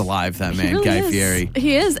Tips alive, that man, Really Guy is. Fieri.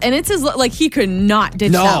 He is, and it's his look. Like, he could not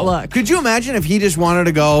ditch that look. Could you imagine if he just wanted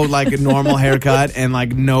to go like a normal haircut and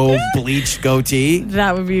like no bleached goatee?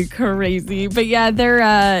 That would be crazy. But yeah, their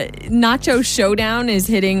Nacho Showdown is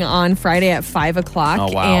hitting on Friday at 5 o'clock.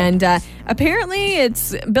 Oh, wow. And apparently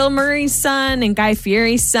it's Bill Murray's son and Guy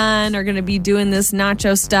Fieri's son are going to be doing this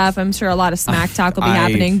nacho stuff. I'm sure a lot of smack talk will be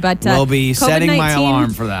happening. But will be setting my COVID-19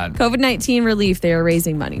 alarm for that. COVID-19 relief they are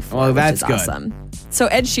raising money for, Well, that's which is good. awesome. So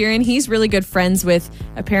Ed Sheeran, he's really good friends with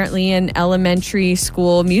apparently an elementary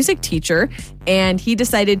school music teacher, and he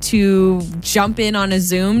decided to jump in on a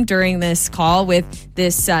Zoom during this call with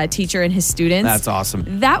this teacher and his students. That's awesome.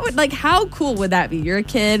 That would, like, how cool would that be? You're a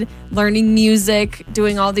kid learning music,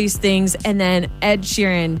 doing all these things, and then Ed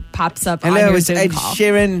Sheeran pops up on Hello, your it's Zoom Ed call.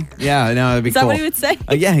 Sheeran. Yeah, no, it'd be Is that cool. what he would say?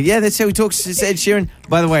 Yeah, that's how he talks. It's Ed Sheeran.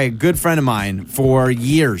 By the way, good friend of mine for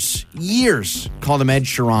years, called him Ed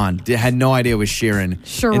Sheeran. Had no idea it was Sheeran.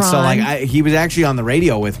 Sheeran. And so, like, he was actually on the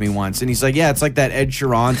radio with me once, and he's like, "Yeah, it's like that Ed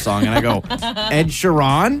Sheeran song." And I go, "Ed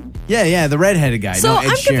Sheeran? Yeah, the redheaded guy." So no, Ed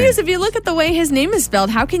I'm Sheeran. confused. If you look at the way his name is spelled,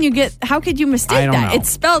 how could you mistake I don't that? know. It's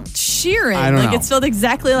spelled Sheeran. I don't like know. it's spelled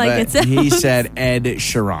exactly like But it sounds. he said Ed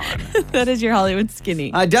Sheeran. That is your Hollywood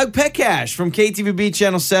skinny. Doug Petcash from KTVB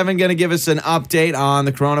Channel 7 going to give us an update on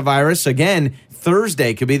the coronavirus. Again,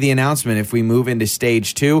 Thursday could be the announcement if we move into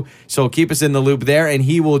stage 2. So keep us in the loop there, and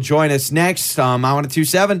he will join us next on My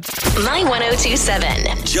 1027. My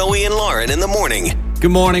 1027. Joey and Lauren in the morning. Good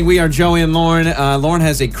morning. We are Joey and Lauren. Lauren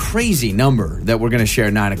has a crazy number that we're going to share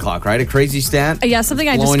at 9 o'clock, right? A crazy stat? Yeah, something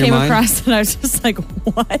I just came across and I was just like,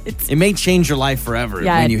 what? It may change your life forever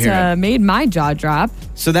when you hear it. Made my jaw drop.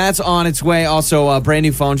 So that's on its way. Also, brand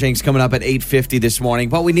new Phone Jenks coming up at 8:50 this morning.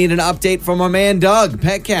 But we need an update from our man, Doug.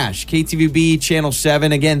 Pet Cash, KTVB Channel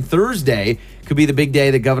 7. Again, Thursday could be the big day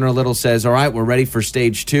that Governor Little says, all right, we're ready for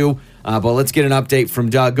stage 2. But let's get an update from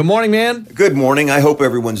Doug. Good morning, man. Good morning. I hope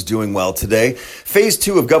everyone's doing well today. Phase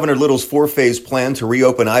 2 of Governor Little's 4-phase plan to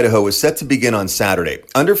reopen Idaho is set to begin on Saturday.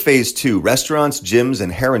 Under Phase 2, restaurants, gyms,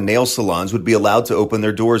 and hair and nail salons would be allowed to open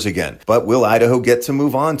their doors again. But will Idaho get to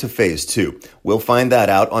move on to Phase 2? We'll find that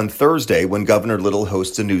out on Thursday when Governor Little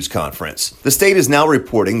hosts a news conference. The state is now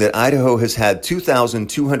reporting that Idaho has had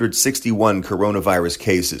 2,261 coronavirus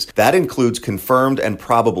cases. That includes confirmed and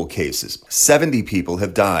probable cases. 70 people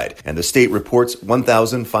have died, and the state reports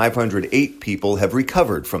 1,508 people have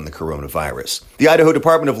recovered from the coronavirus. The Idaho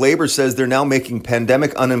Department of Labor says they're now making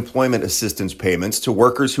pandemic unemployment assistance payments to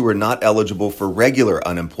workers who are not eligible for regular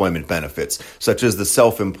unemployment benefits, such as the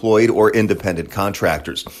self-employed or independent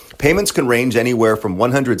contractors. Payments can range anywhere from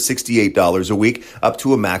 $168 a week up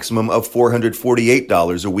to a maximum of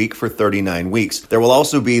 $448 a week for 39 weeks. There will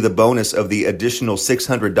also be the bonus of the additional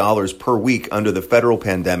 $600 per week under the federal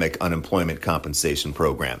pandemic unemployment compensation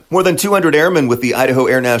program. More than 200 airmen with the Idaho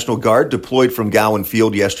Air National Guard deployed from Gowan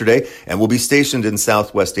Field yesterday and will be stationed in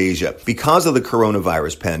Southwest Asia. Because of the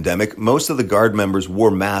coronavirus pandemic, most of the Guard members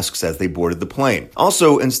wore masks as they boarded the plane.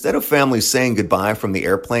 Also, instead of families saying goodbye from the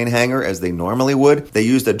airplane hangar as they normally would, they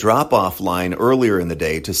used a drop-off line earlier in the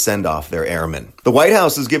day to send off their airmen. The White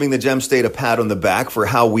House is giving the Gem State a pat on the back for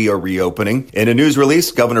how we are reopening. In a news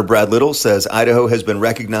release, Governor Brad Little says Idaho has been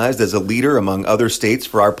recognized as a leader among other states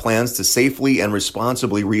for our plans to safely and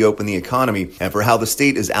responsibly reopen the economy and for how the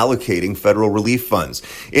state is allocating federal relief funds.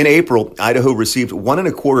 In April, Idaho received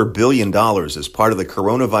 $1.25 billion as part of the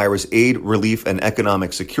Coronavirus Aid, Relief, and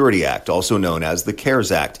Economic Security Act, also known as the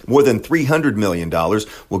CARES Act. More than $300 million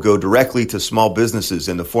will go directly to small businesses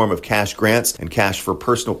in the form of cash grants and cash for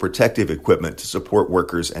personal protective equipment to support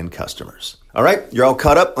workers and customers. All right, you're all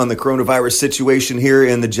caught up on the coronavirus situation here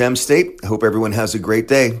in the Gem State. I hope everyone has a great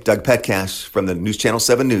day. Doug Petcash from the News Channel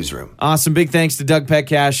 7 Newsroom. Awesome. Big thanks to Doug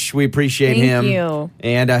Petcash. We appreciate him. Thank you.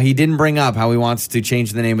 And he didn't bring up how he wants to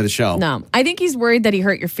change the name of the show. No, I think he's worried that he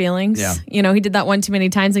hurt your feelings. Yeah. You know, he did that one too many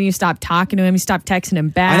times and you stopped talking to him. You stopped texting him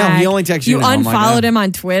back. I know, he only texts you. You unfollowed him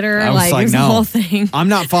on Twitter. I was like, it was no, the whole thing. I'm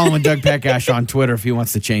not following Doug Petcash on Twitter if he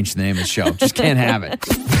wants to change the name of the show. Just can't have it.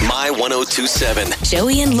 My 1027.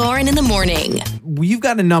 Joey and Lauren in the morning. You've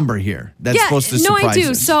got a number here that's supposed to surprise I do.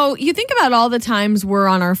 us. So you think about all the times we're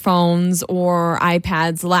on our phones or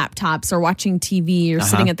iPads, laptops, or watching TV or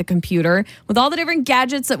sitting at the computer with all the different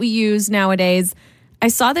gadgets that we use nowadays. I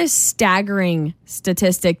saw this staggering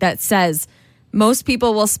statistic that says most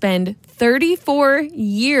people will spend 34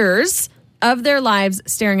 years of their lives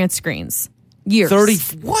staring at screens. Years. 30,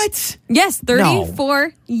 what? Yes,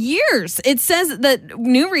 34 years. It says that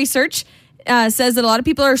new research says that a lot of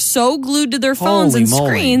people are so glued to their phones Holy and moly.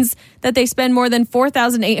 screens that they spend more than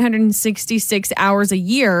 4,866 hours a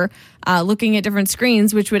year looking at different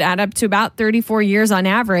screens, which would add up to about 34 years on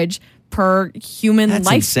average per human That's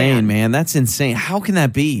lifespan. insane, man. That's insane. How can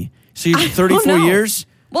that be? So you're 34 know. years?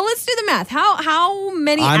 Well, let's do the math. How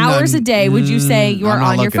many hours a day would you say you are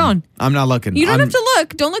on your phone? I'm not looking. You don't have to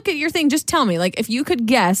look. Don't look at your thing. Just tell me. Like, if you could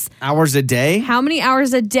guess, Hours a day? how many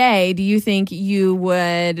hours a day do you think you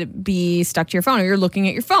would be stuck to your phone or you're looking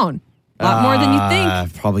at your phone? A lot more than you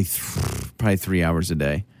think. Probably 3 hours a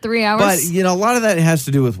day. 3 hours? But, a lot of that has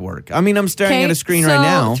to do with work. I mean, I'm staring at a screen right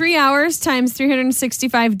now. 3 hours times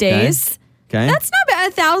 365 days. Okay. That's not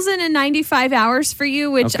bad. 1,095 hours for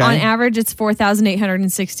you, which Okay. on average it's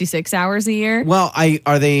 4,866 hours a year. Well,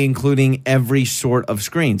 are they including every sort of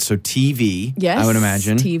screen? So TV, Yes. I would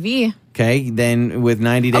imagine. TV. Okay, then with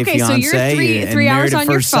 90 Day Okay, so Fiance. you're and three hours Married at on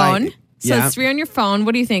your First Sight. phone. So Yeah. it's 3 on your phone.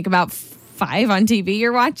 What do you think? About 5 on TV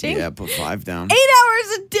you're watching? Yeah, put 5 down. 8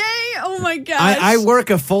 hours a day. Oh my gosh. I work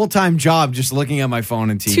a full-time job just looking at my phone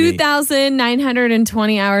and TV.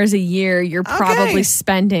 2,920 hours a year you're probably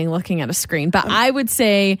spending looking at a screen. But I would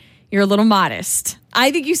say you're a little modest. I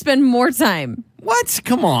think you spend more time. What?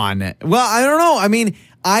 Come on. Well, I don't know. I mean,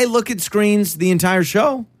 I look at screens the entire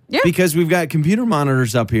show. Yeah. Because we've got computer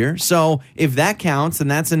monitors up here. So if that counts, then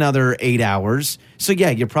that's another 8 hours. So yeah,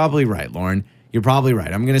 you're probably right, Lauren. You're probably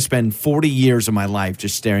right. I'm going to spend 40 years of my life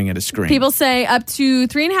just staring at a screen. People say up to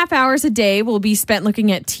 3.5 hours a day will be spent looking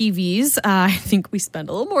at TVs. I think we spend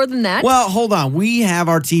a little more than that. Well, hold on. We have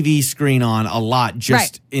our TV screen on a lot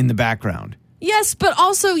just in the background. Yes, but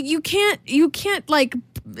also you can't like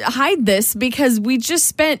hide this because we just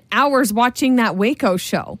spent hours watching that Waco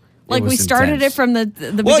show. Like, we started intense. it from the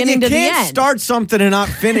beginning to the end. You can't start something and not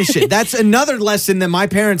finish it. That's another lesson that my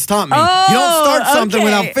parents taught me. You don't start something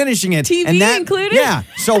without finishing it. TV included? Yeah.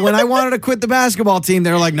 So when I wanted to quit the basketball team,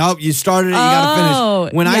 they're like, nope, you started it, you got to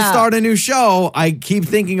finish. When I start a new show, I keep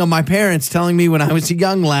thinking of my parents telling me when I was a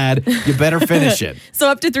young lad, you better finish it. So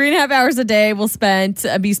up to 3.5 hours a day will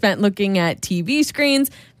be spent looking at TV screens,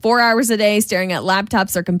 4 hours a day staring at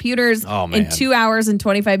laptops or computers, and 2 hours and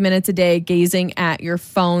 25 minutes a day gazing at your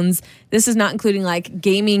phones. This is not including like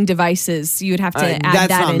gaming devices. You would have to add that into.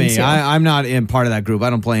 That's not me. I'm not in part of that group.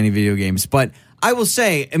 I don't play any video games. But I will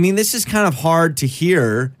say, I mean, this is kind of hard to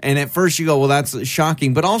hear. And at first you go, well, that's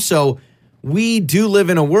shocking. But also, we do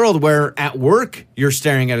live in a world where at work you're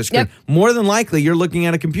staring at a screen. Yep. More than likely, you're looking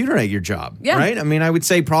at a computer at your job. Yeah. Right? I mean, I would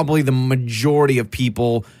say probably the majority of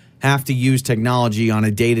people have to use technology on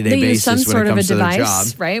a day-to-day basis use some when sort it of a comes to their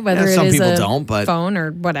device, job. right? Whether some it is people a don't, but phone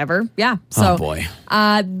or whatever. Yeah. So, oh boy.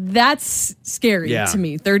 That's scary to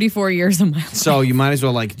me. 34 years of my life. So you might as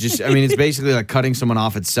well it's basically like cutting someone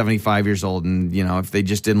off at 75 years old, and if they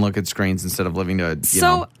just didn't look at screens instead of living to.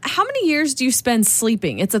 So how many years do you spend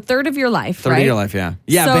sleeping? It's a third of your life, right? Third of your life, yeah.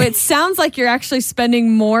 Yeah. So it sounds like you're actually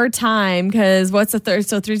spending more time because what's a third?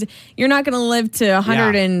 So you're not going to live to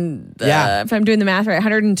 100 and if I'm doing the math right,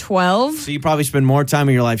 112. So you probably spend more time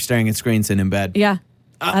of your life staring at screens than in bed. Yeah.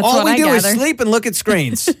 That's all what we I do gather. is sleep and look at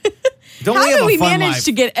screens. Don't How we have do a we fun manage life?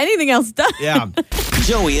 to get anything else done? Yeah.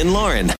 Joey and Lauren.